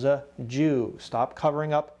 He was a Jew. Stop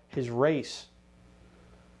covering up his race.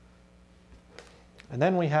 And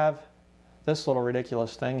then we have this little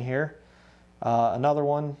ridiculous thing here. Another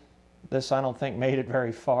one. This I don't think made it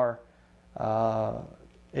very far.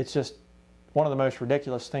 It's just one of the most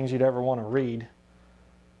ridiculous things you'd ever want to read.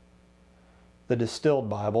 The Distilled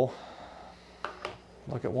Bible.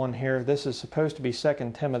 Look at one here. This is supposed to be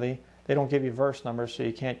 2 Timothy. They don't give you verse numbers, so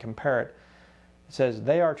you can't compare it. It says,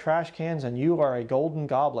 they are trash cans and you are a golden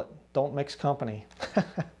goblet. Don't mix company.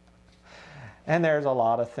 And there's a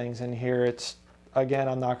lot of things in here. It's, again,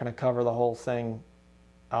 I'm not going to cover the whole thing.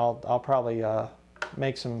 I'll probably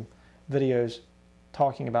make some videos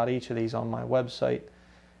talking about each of these on my website.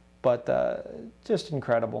 But just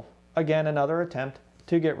incredible. Again, another attempt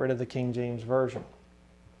to get rid of the King James Version.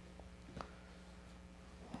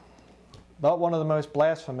 But one of the most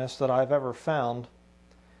blasphemous that I've ever found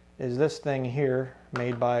is this thing here,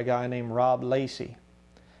 made by a guy named Rob Lacey.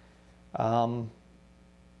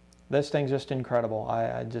 This thing's just incredible.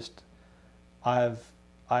 I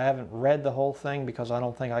haven't read the whole thing because I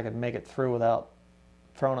don't think I could make it through without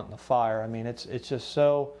throwing it in the fire. I mean, it's just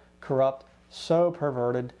so corrupt, so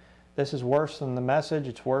perverted. This is worse than the Message.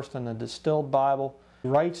 It's worse than the distilled Bible. He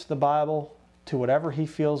writes the Bible to whatever he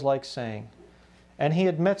feels like saying, and he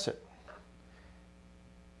admits it.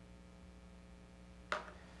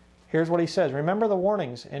 Here's what he says. Remember the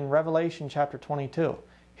warnings in Revelation chapter 22.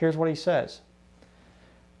 Here's what he says.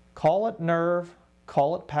 Call it nerve,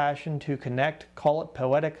 call it passion to connect, call it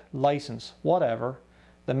poetic license, whatever.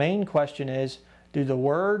 The main question is, do the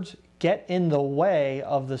words get in the way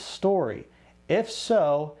of the story? If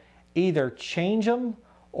so, either change them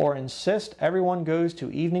or insist everyone goes to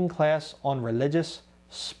evening class on religious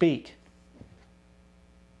speak.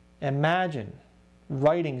 Imagine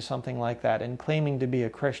writing something like that and claiming to be a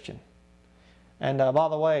Christian. And by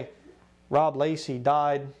the way, Rob Lacey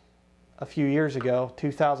died a few years ago.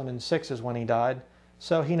 2006 is when he died,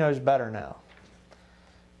 so he knows better now.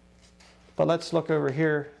 But let's look over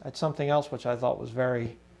here at something else which I thought was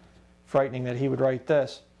very frightening, that he would write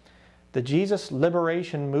this. The Jesus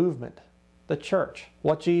Liberation Movement, the church,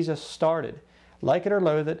 what Jesus started, like it or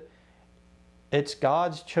loathe it, it's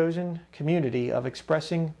God's chosen community of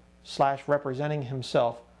expressing / representing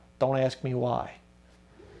himself. Don't ask me why.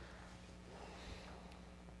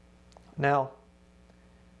 Now,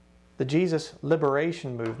 the Jesus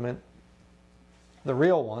Liberation Movement, the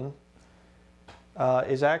real one,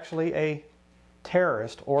 is actually a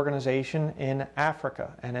terrorist organization in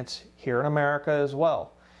Africa, and it's here in America as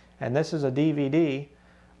well. And this is a DVD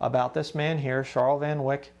about this man here, Charles Van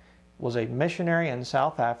Wyck, was a missionary in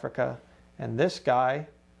South Africa, and this guy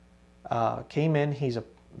came in. He's a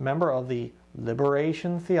member of the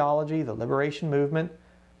Liberation Theology, the Liberation Movement,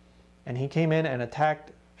 and he came in and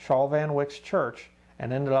attacked Charles Van Wyck's church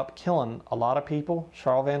and ended up killing a lot of people.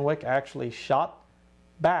 Charles Van Wyck actually shot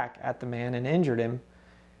back at the man and injured him,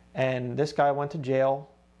 and this guy went to jail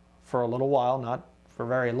for a little while, not for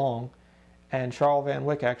very long, and Charles Van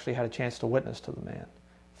Wyck actually had a chance to witness to the man.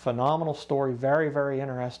 Phenomenal story, very, very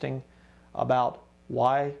interesting, about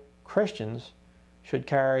why Christians should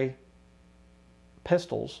carry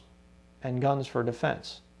pistols and guns for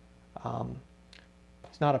defense.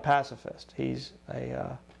 He's not a pacifist. He's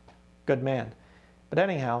a good man. But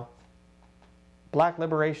anyhow, Black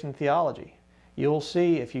Liberation Theology. You'll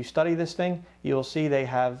see, if you study this thing, you'll see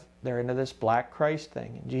they're into this Black Christ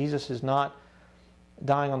thing. Jesus is not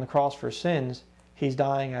dying on the cross for sins. He's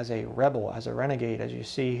dying as a rebel, as a renegade, as you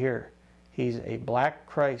see here. He's a Black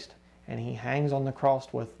Christ, and he hangs on the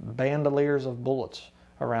cross with bandoliers of bullets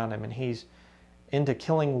around him, and he's into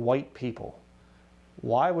killing white people.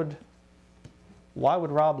 Why would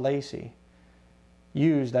Rob Lacey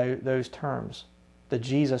use those terms? The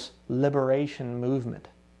Jesus Liberation Movement.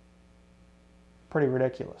 Pretty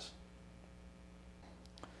ridiculous.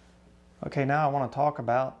 Okay, now I want to talk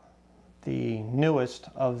about the newest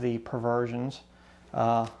of the perversions,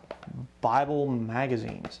 Bible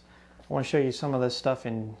magazines. I want to show you some of this stuff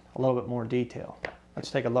in a little bit more detail.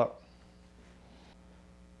 Let's take a look.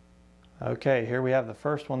 Okay, here we have the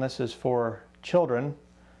first one. This is for children.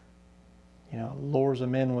 You know, lures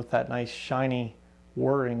them in with that nice shiny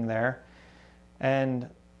wording there. And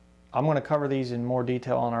I'm going to cover these in more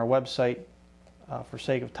detail on our website for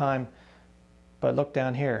sake of time. But look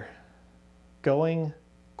down here. Going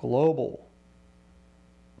global.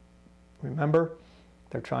 Remember,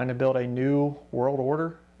 they're trying to build a new world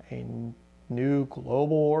order, a new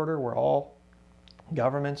global order where all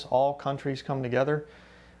governments, all countries come together,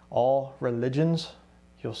 all religions.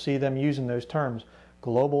 You'll see them using those terms.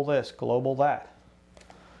 Global this, global that.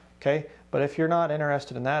 Okay, but if you're not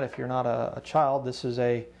interested in that, if you're not a child, this is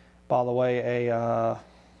by the way, a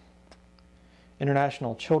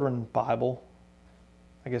International Children Bible.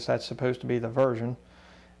 I guess that's supposed to be the version.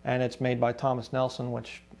 And it's made by Thomas Nelson,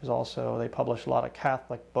 which is also, they publish a lot of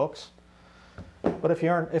Catholic books. But if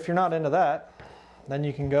you're not into that, then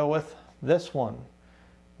you can go with this one,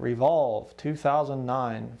 Revolve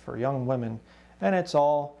 2009 for young women. And it's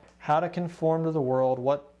all how to conform to the world,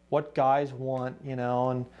 what guys want, you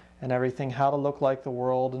know, and everything, how to look like the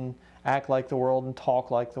world and act like the world and talk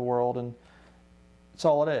like the world, and that's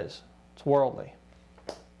all it is. It's worldly.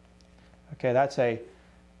 Okay, that's a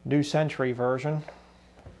New Century version.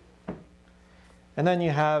 And then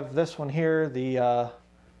you have this one here, the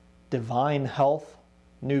Divine Health,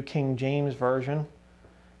 New King James Version.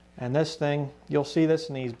 And this thing, you'll see this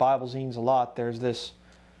in these Bible zines a lot. There's this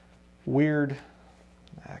weird,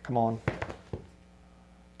 come on,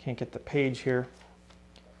 Can't get the page here.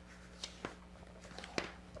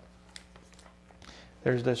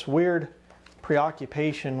 There's this weird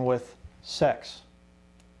preoccupation with sex.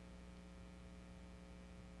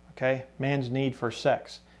 Okay? Man's need for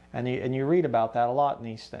sex. And you read about that a lot in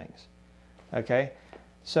these things. Okay?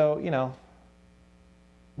 So, you know,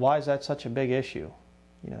 why is that such a big issue?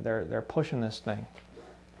 You know, they're pushing this thing.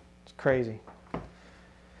 It's crazy.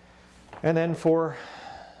 And then for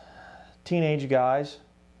teenage guys,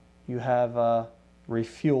 you have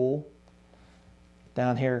refuel.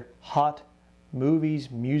 Down here, hot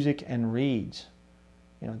movies, music, and reads.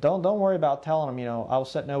 You know, don't worry about telling them, you know, I will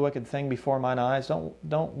set no wicked thing before mine eyes.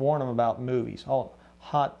 Don't warn them about movies. Oh,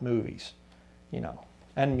 hot movies, you know,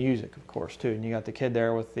 and music, of course, too. And you got the kid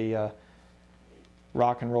there with the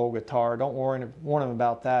rock and roll guitar. Don't warn him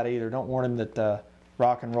about that either. Don't warn him that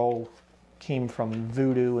rock and roll came from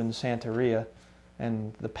voodoo and Santeria,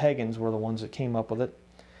 and the pagans were the ones that came up with it.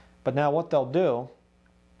 But now what they'll do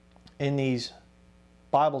in these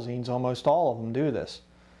Bible zines, almost all of them do this.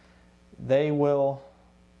 They will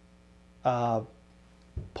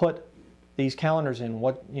put these calendars in,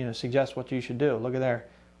 what, you know, suggest what you should do. Look at there.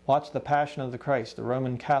 Watch The Passion of the Christ, the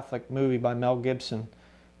Roman Catholic movie by Mel Gibson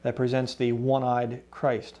that presents the one-eyed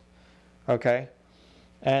Christ. Okay?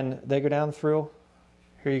 And they go down through.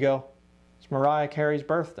 Here you go. It's Mariah Carey's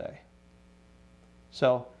birthday.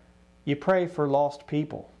 So you pray for lost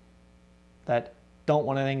people that don't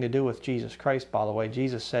want anything to do with Jesus Christ, by the way.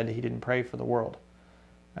 Jesus said he didn't pray for the world.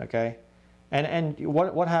 Okay? And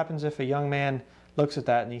what happens if a young man looks at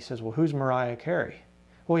that and he says, well, who's Mariah Carey?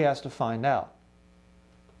 Well, he has to find out.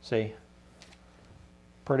 See?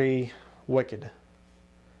 Pretty wicked.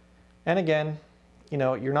 And again, you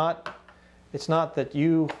know, it's not that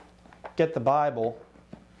you get the Bible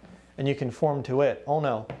and you conform to it. Oh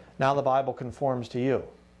no, now the Bible conforms to you.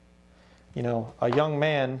 You know, a young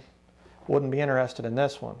man wouldn't be interested in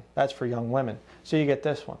this one. That's for young women. So you get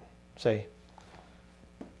this one. See?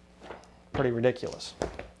 Pretty ridiculous.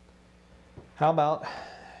 How about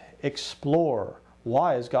explore?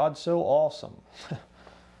 Why is God so awesome?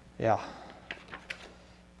 Yeah.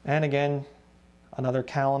 And again, another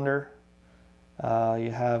calendar.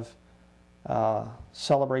 You have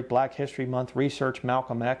Celebrate Black History Month, Research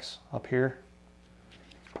Malcolm X up here.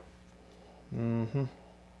 Mm-hmm.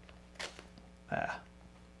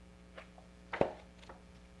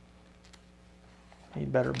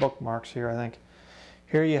 Need better bookmarks here, I think.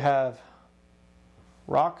 Here you have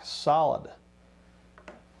rock solid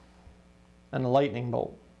and a lightning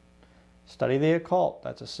bolt. Study the occult.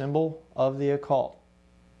 That's a symbol of the occult.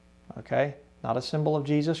 Okay? Not a symbol of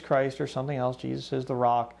Jesus Christ or something else. Jesus is the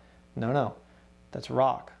rock. No. That's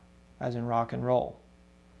rock, as in rock and roll.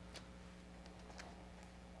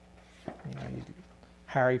 You know,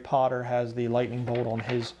 Harry Potter has the lightning bolt on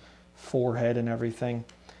his forehead and everything.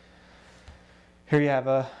 Here you have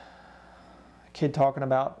a kid talking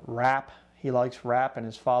about rap. He likes rap and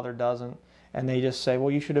his father doesn't. And they just say,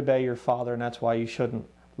 well, you should obey your father and that's why you shouldn't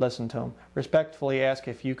listen to him. Respectfully ask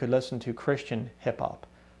if you could listen to Christian hip-hop.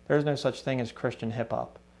 There's no such thing as Christian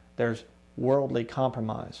hip-hop. There's worldly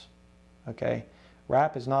compromise. Okay?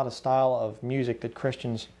 Rap is not a style of music that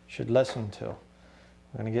Christians should listen to.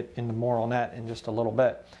 We're going to get into more on that in just a little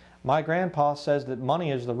bit. My grandpa says that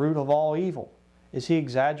money is the root of all evil. Is he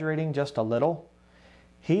exaggerating just a little?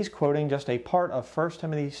 He's quoting just a part of 1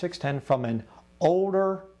 Timothy 6:10 from an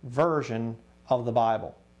older version of the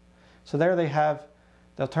Bible. So there they have,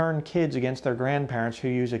 they'll turn kids against their grandparents who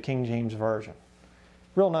use a King James version.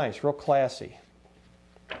 Real nice, real classy.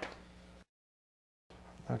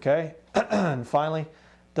 Okay, and finally,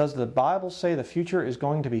 does the Bible say the future is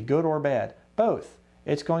going to be good or bad? Both.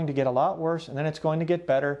 It's going to get a lot worse and then it's going to get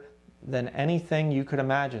better than anything you could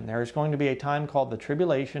imagine. There is going to be a time called the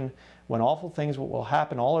tribulation when awful things will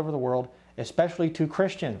happen all over the world, especially to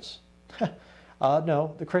Christians.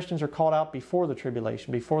 No, the Christians are called out before the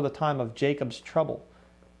tribulation, before the time of Jacob's trouble.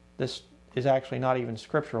 This is actually not even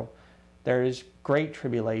scriptural. There is great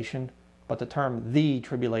tribulation, but the term the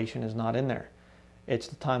tribulation is not in there. It's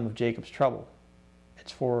the time of Jacob's trouble.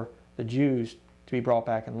 It's for the Jews to be brought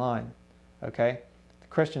back in line. Okay? The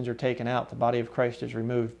Christians are taken out. The body of Christ is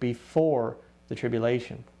removed before the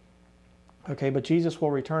tribulation. Okay, but Jesus will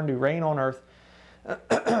return to reign on earth.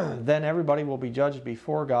 Then everybody will be judged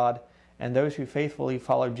before God, and those who faithfully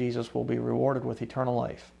follow Jesus will be rewarded with eternal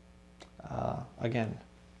life. Again,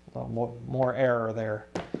 a little more error there.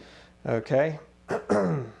 Okay.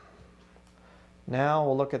 Now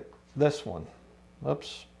we'll look at this one.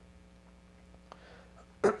 Oops.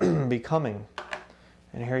 Becoming.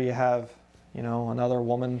 And here you have, you know, another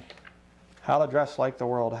woman. How to dress like the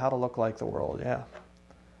world. How to look like the world. Yeah.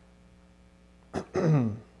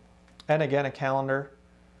 And again, a calendar.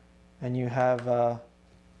 And you have,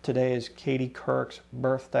 today is Katie Couric's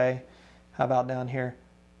birthday. How about down here?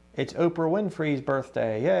 It's Oprah Winfrey's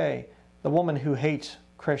birthday. Yay! The woman who hates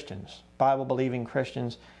Christians, Bible-believing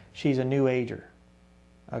Christians. She's a New Ager.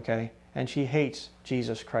 Okay? And she hates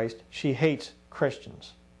Jesus Christ. She hates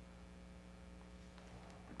Christians.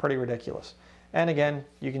 Pretty ridiculous. And again,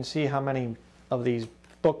 you can see how many of these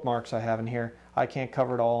bookmarks I have in here. I can't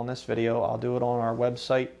cover it all in this video. I'll do it on our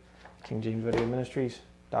website,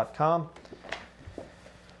 KingJamesVideoMinistries.com.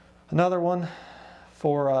 Another one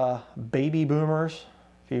for baby boomers.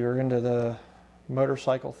 If you're into the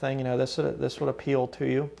motorcycle thing, you know, this would appeal to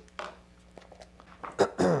you.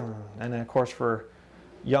 And then, of course, for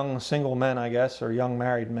young single men, I guess, or young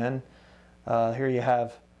married men, here you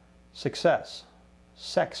have success.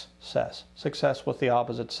 Success with the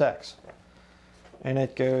opposite sex. And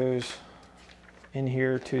it goes in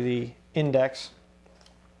here to the index.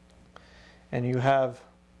 And you have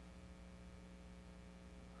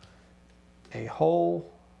a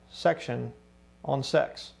whole section on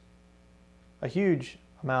sex. A huge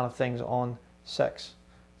amount of things on sex.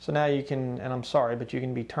 So now you can, and I'm sorry, but you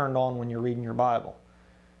can be turned on when you're reading your Bible.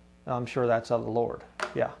 I'm sure that's of the Lord.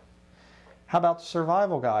 Yeah. How about the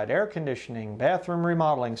survival guide? Air conditioning, bathroom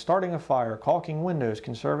remodeling, starting a fire, caulking windows,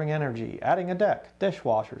 conserving energy, adding a deck,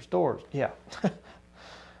 dishwashers, doors. Yeah.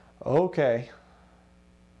 Okay.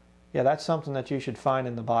 Yeah, that's something that you should find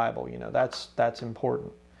in the Bible. You know, that's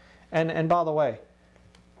important. And by the way,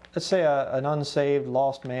 let's say an unsaved,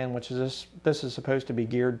 lost man, which is this is supposed to be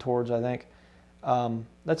geared towards, I think.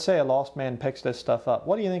 Let's say a lost man picks this stuff up.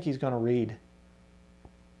 What do you think he's going to read?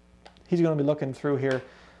 He's going to be looking through here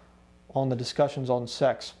on the discussions on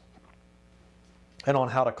sex and on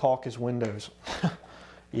how to caulk his windows.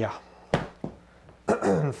 Yeah.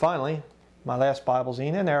 And finally, my last Bible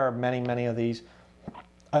zine, and there are many, many of these.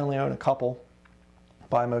 I only own a couple,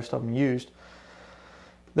 buy most of them used.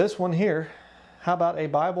 This one here, how about a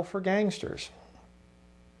Bible for gangsters?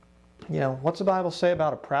 You know, what's the Bible say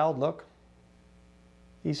about a proud look?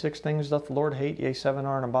 These 6 things doth the Lord hate, yea, 7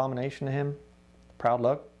 are an abomination to him. Proud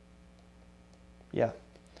look. Yeah.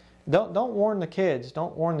 Don't warn the kids,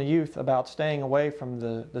 don't warn the youth about staying away from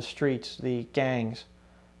the streets, the gangs,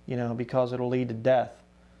 you know, because it'll lead to death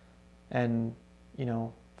and, you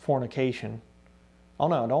know, fornication. Oh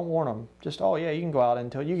no, don't warn them. Just, oh yeah, you can go out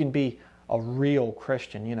until you can be a real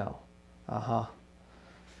Christian, you know.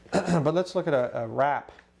 But let's look at a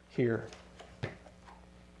rap here.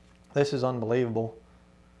 This is unbelievable.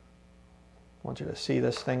 I want you to see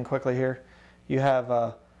this thing quickly here. You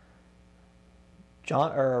have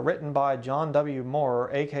written by John W. Moore,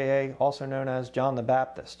 aka also known as John the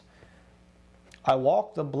Baptist. I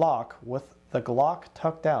walk the block with the Glock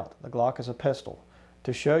tucked out. The Glock is a pistol.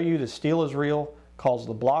 To show you the steel is real, calls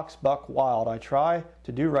the blocks buck wild. I try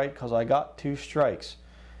to do right because I got 2 strikes.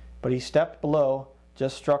 But he stepped below,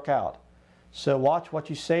 just struck out. So watch what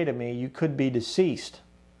you say to me, you could be deceased.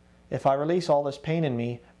 If I release all this pain in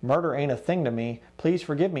me, murder ain't a thing to me. Please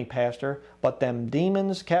forgive me, Pastor, but them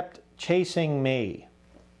demons kept chasing me.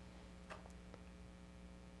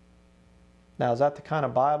 Now, is that the kind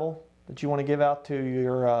of Bible that you want to give out to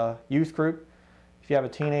your youth group? If you have a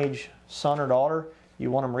teenage son or daughter,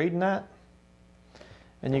 you want them reading that?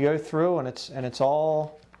 And you go through and it's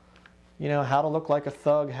all, you know, how to look like a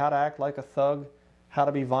thug, how to act like a thug, how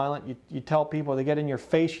to be violent. You tell people, they get in your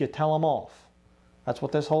face, you tell them off. That's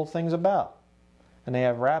what this whole thing's about. And they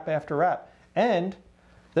have rap after rap. And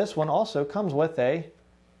this one also comes with a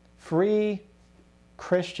free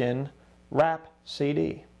Christian rap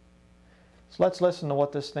CD. So let's listen to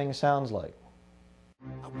what this thing sounds like.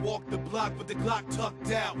 I walk the block with the Glock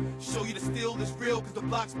tucked out. Show you the steel is real cause the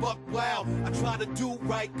block's buck wild. I try to do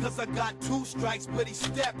right cause I got 2 strikes, but he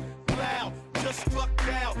stepped loud, just struck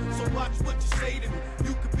out. So watch what you say to me.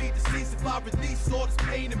 You could be deceased if I release all this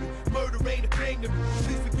pain in me. Murder ain't a thing to me.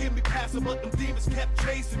 Please forgive me, Pastor, but them demons kept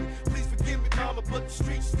chasing me. Please forgive me, Mama, but the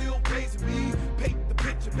streets still raising me. Paint the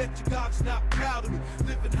picture, bet your God's not proud of me.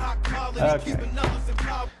 Living high quality, keeping others in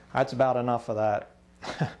power. That's about enough of that.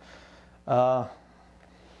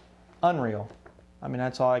 Unreal. I mean,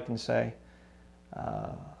 that's all I can say.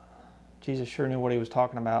 Jesus sure knew what he was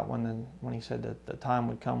talking about when he said that the time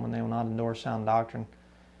would come when they will not endorse sound doctrine,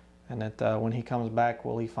 and that when he comes back,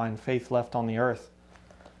 will he find faith left on the earth?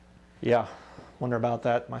 Yeah, wonder about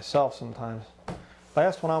that myself sometimes.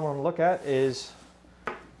 Last one I want to look at is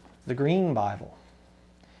the Green Bible.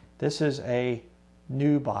 This is a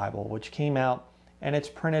new Bible which came out, and it's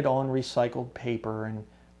printed on recycled paper, and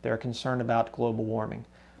they're concerned about global warming.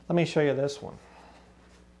 Let me show you this one.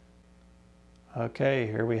 Okay,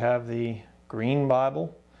 here we have the Green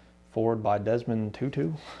Bible, forward by Desmond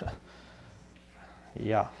Tutu.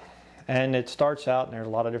 Yeah. And it starts out, and there's a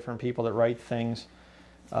lot of different people that write things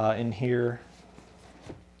in here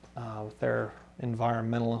with their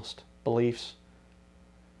environmentalist beliefs.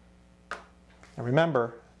 And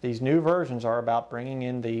remember, these new versions are about bringing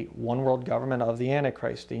in the one world government of the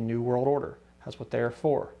Antichrist, the New World Order. That's what they're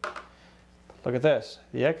for. Look at this.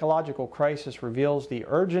 The ecological crisis reveals the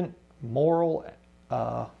urgent moral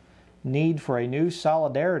need for a new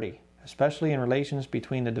solidarity, especially in relations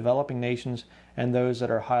between the developing nations and those that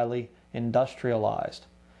are highly industrialized.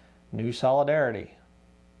 New solidarity.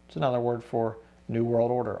 It's another word for New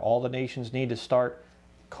World Order. All the nations need to start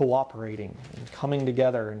cooperating and coming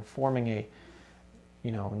together and forming a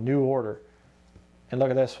new order. And look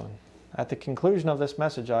at this one. At the conclusion of this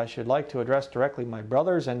message, I should like to address directly my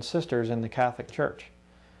brothers and sisters in the Catholic Church.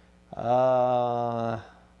 The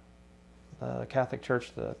Catholic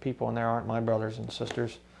Church, the people in there aren't my brothers and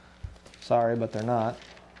sisters. Sorry, but they're not.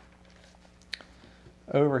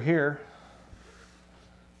 Over here,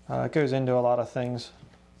 it goes into a lot of things.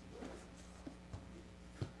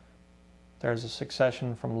 There's a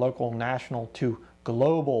succession from local, national to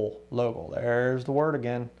global, local. There's the word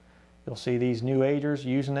again. You'll see these New Agers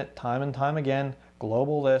using it time and time again.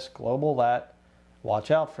 Global this, global that. Watch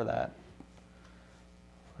out for that.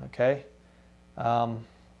 Okay?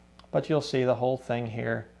 But you'll see the whole thing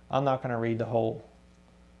here. I'm not going to read the whole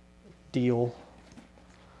deal.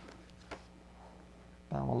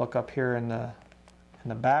 We'll look up here in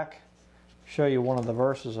the back, show you one of the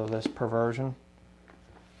verses of this perversion.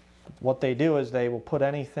 What they do is they will put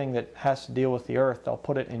anything that has to deal with the earth, they'll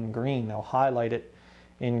put it in green. They'll highlight it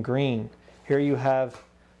in green. Here you have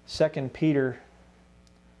 2 Peter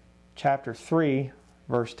chapter 3,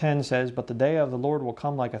 verse 10 says, "But the day of the Lord will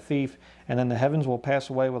come like a thief, and then the heavens will pass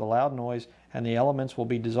away with a loud noise, and the elements will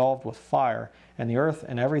be dissolved with fire, and the earth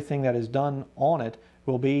and everything that is done on it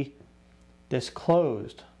will be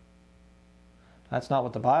disclosed." That's not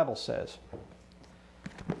what the Bible says.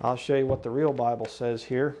 I'll show you what the real Bible says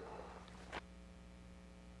here.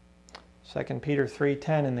 2 Peter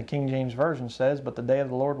 3:10 in the King James Version says, "But the day of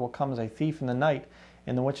the Lord will come as a thief in the night,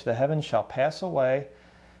 in which the heavens shall pass away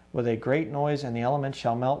with a great noise, and the elements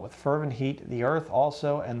shall melt with fervent heat. The earth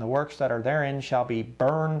also and the works that are therein shall be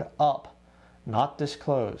burned up, not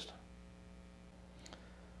disclosed."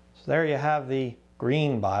 So there you have the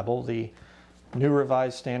Green Bible, the New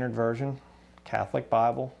Revised Standard Version, Catholic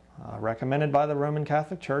Bible, recommended by the Roman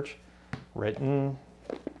Catholic Church, written,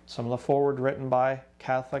 some of the forward written by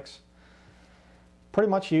Catholics. Pretty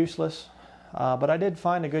much useless, but I did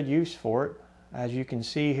find a good use for it. As you can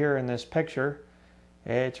see here in this picture,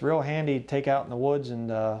 it's real handy to take out in the woods and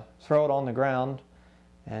throw it on the ground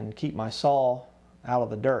and keep my saw out of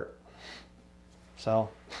the dirt. So,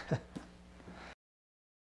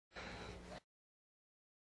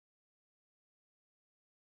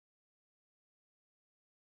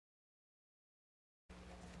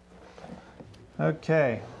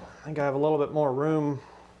 okay, I think I have a little bit more room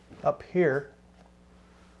up here.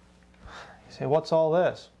 You say, what's all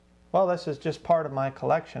this? Well, this is just part of my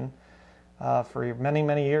collection. For many,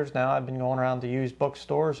 many years now, I've been going around to used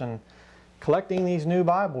bookstores and collecting these new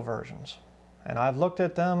Bible versions. And I've looked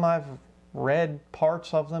at them, I've read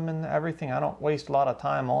parts of them and everything. I don't waste a lot of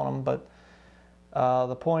time on them, but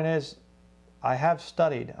the point is, I have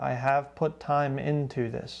studied, I have put time into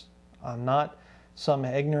this. I'm not some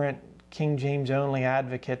ignorant King James only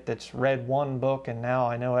advocate that's read one book and now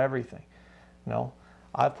I know everything. No,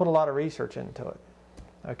 I've put a lot of research into it.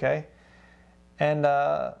 Okay? And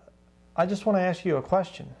I just want to ask you a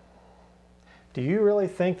question. Do you really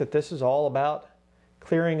think that this is all about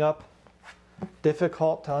clearing up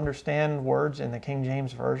difficult to understand words in the King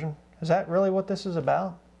James Version? Is that really what this is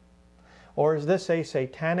about? Or is this a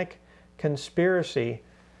satanic conspiracy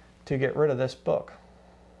to get rid of this book?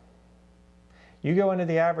 You go into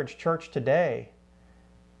the average church today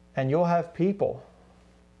and you'll have people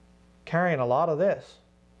carrying a lot of this.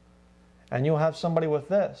 And you'll have somebody with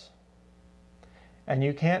this. And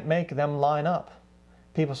you can't make them line up.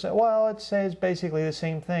 People say, well, it says basically the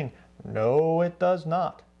same thing. No, it does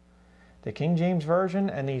not. The King James Version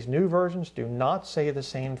and these new versions do not say the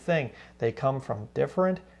same thing. They come from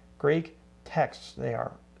different Greek texts.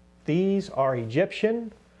 These are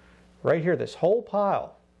Egyptian. Right here, this whole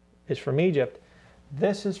pile is from Egypt.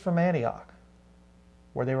 This is from Antioch,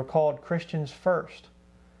 where they were called Christians first.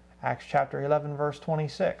 Acts chapter 11, verse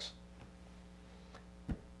 26.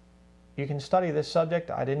 You can study this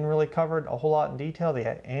subject. I didn't really cover it a whole lot in detail,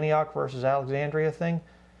 the Antioch versus Alexandria thing,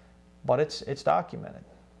 but it's documented,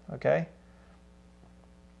 okay?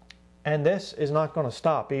 And this is not going to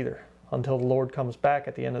stop either. until the Lord comes back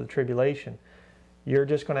at the end of the tribulation. You're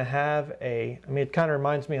just going to have it kind of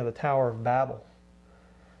reminds me of the Tower of Babel.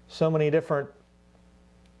 So many different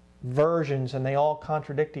versions, and they all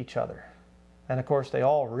contradict each other. And of course, they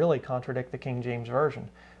all really contradict the King James Version,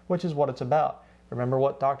 which is what it's about. Remember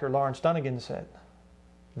what Dr. Lawrence Dunnigan said.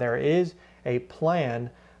 There is a plan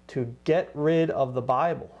to get rid of the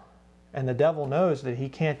Bible. And the devil knows that he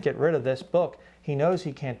can't get rid of this book. He knows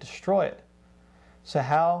he can't destroy it. So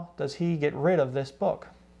how does he get rid of this book?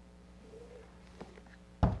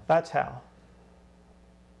 That's how.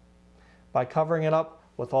 By covering it up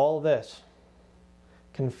with all of this.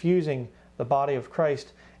 Confusing the body of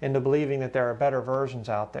Christ into believing that there are better versions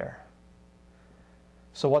out there.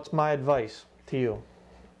 So what's my advice to you?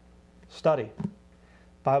 Study. The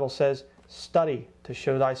Bible says, study to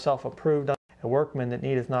show thyself approved, a workman that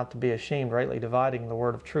needeth not to be ashamed, rightly dividing the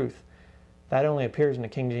word of truth. That only appears in the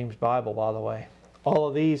King James Bible, by the way. All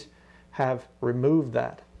of these have removed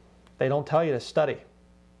that. They don't tell you to study.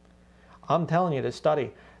 I'm telling you to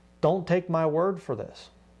study. Don't take my word for this.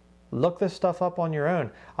 Look this stuff up on your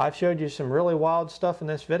own. I've showed you some really wild stuff in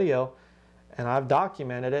this video, and I've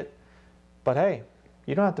documented it. But hey,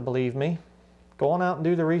 you don't have to believe me. Go on out and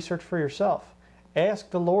do the research for yourself. Ask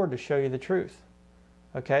the Lord to show you the truth.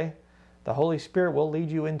 Okay? The Holy Spirit will lead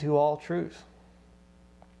you into all truth.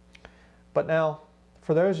 But now,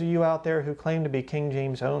 for those of you out there who claim to be King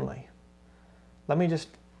James only, let me just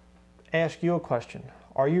ask you a question.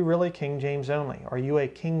 Are you really King James only? Are you a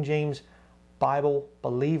King James Bible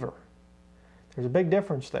believer? There's a big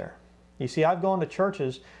difference there. You see, I've gone to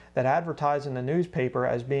churches that advertise in the newspaper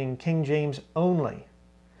as being King James only.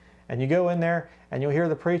 And you go in there and you'll hear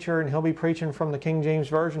the preacher and he'll be preaching from the King James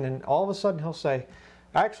Version, and all of a sudden he'll say,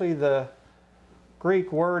 actually the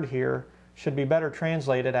Greek word here should be better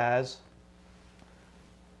translated as,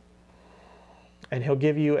 and he'll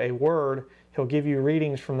give you a word, he'll give you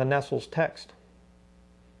readings from the Nestle's text.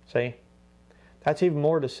 See? That's even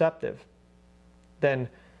more deceptive than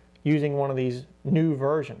using one of these new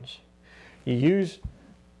versions. You use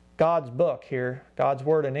God's book here, God's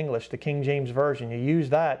Word in English, the King James Version. You use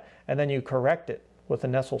that and then you correct it with the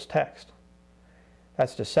Nestle's text.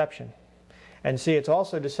 That's deception. And see, it's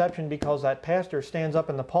also deception because that pastor stands up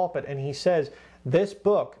in the pulpit and he says, this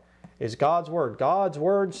book is God's Word. God's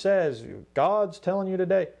Word says, God's telling you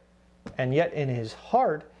today. And yet in his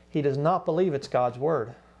heart, he does not believe it's God's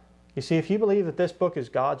Word. You see, if you believe that this book is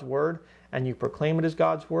God's Word and you proclaim it as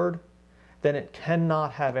God's Word, then it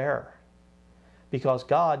cannot have error. Because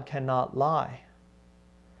God cannot lie.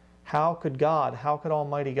 How could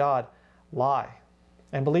Almighty God lie?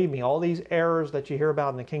 And believe me, all these errors that you hear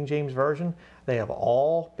about in the King James Version, they have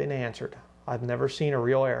all been answered. I've never seen a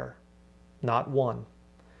real error. Not one.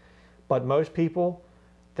 But most people,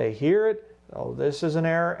 they hear it, oh, this is an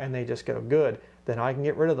error, and they just go, good, then I can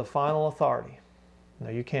get rid of the final authority. No,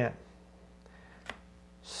 you can't.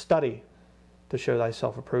 Study to show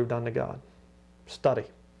thyself approved unto God. Study.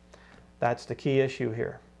 That's the key issue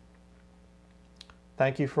here.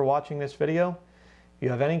 Thank you for watching this video. If you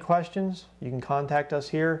have any questions, you can contact us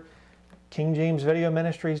here,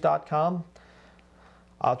 kingjamesvideoministries.com.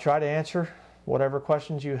 I'll try to answer whatever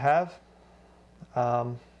questions you have.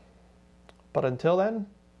 But until then,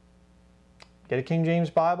 get a King James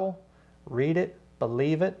Bible, read it,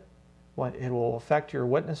 believe it. It will affect your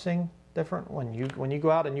witnessing different. When you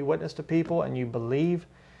go out and you witness to people and you believe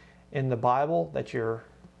in the Bible that you're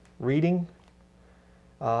reading,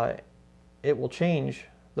 it will change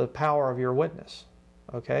the power of your witness.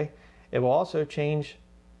 Okay? It will also change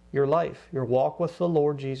your life. Your walk with the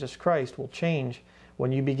Lord Jesus Christ will change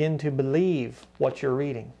when you begin to believe what you're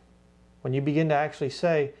reading. When you begin to actually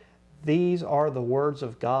say, these are the words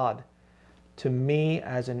of God to me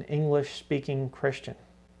as an English-speaking Christian.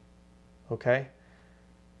 Okay?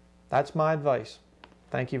 That's my advice.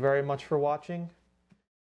 Thank you very much for watching.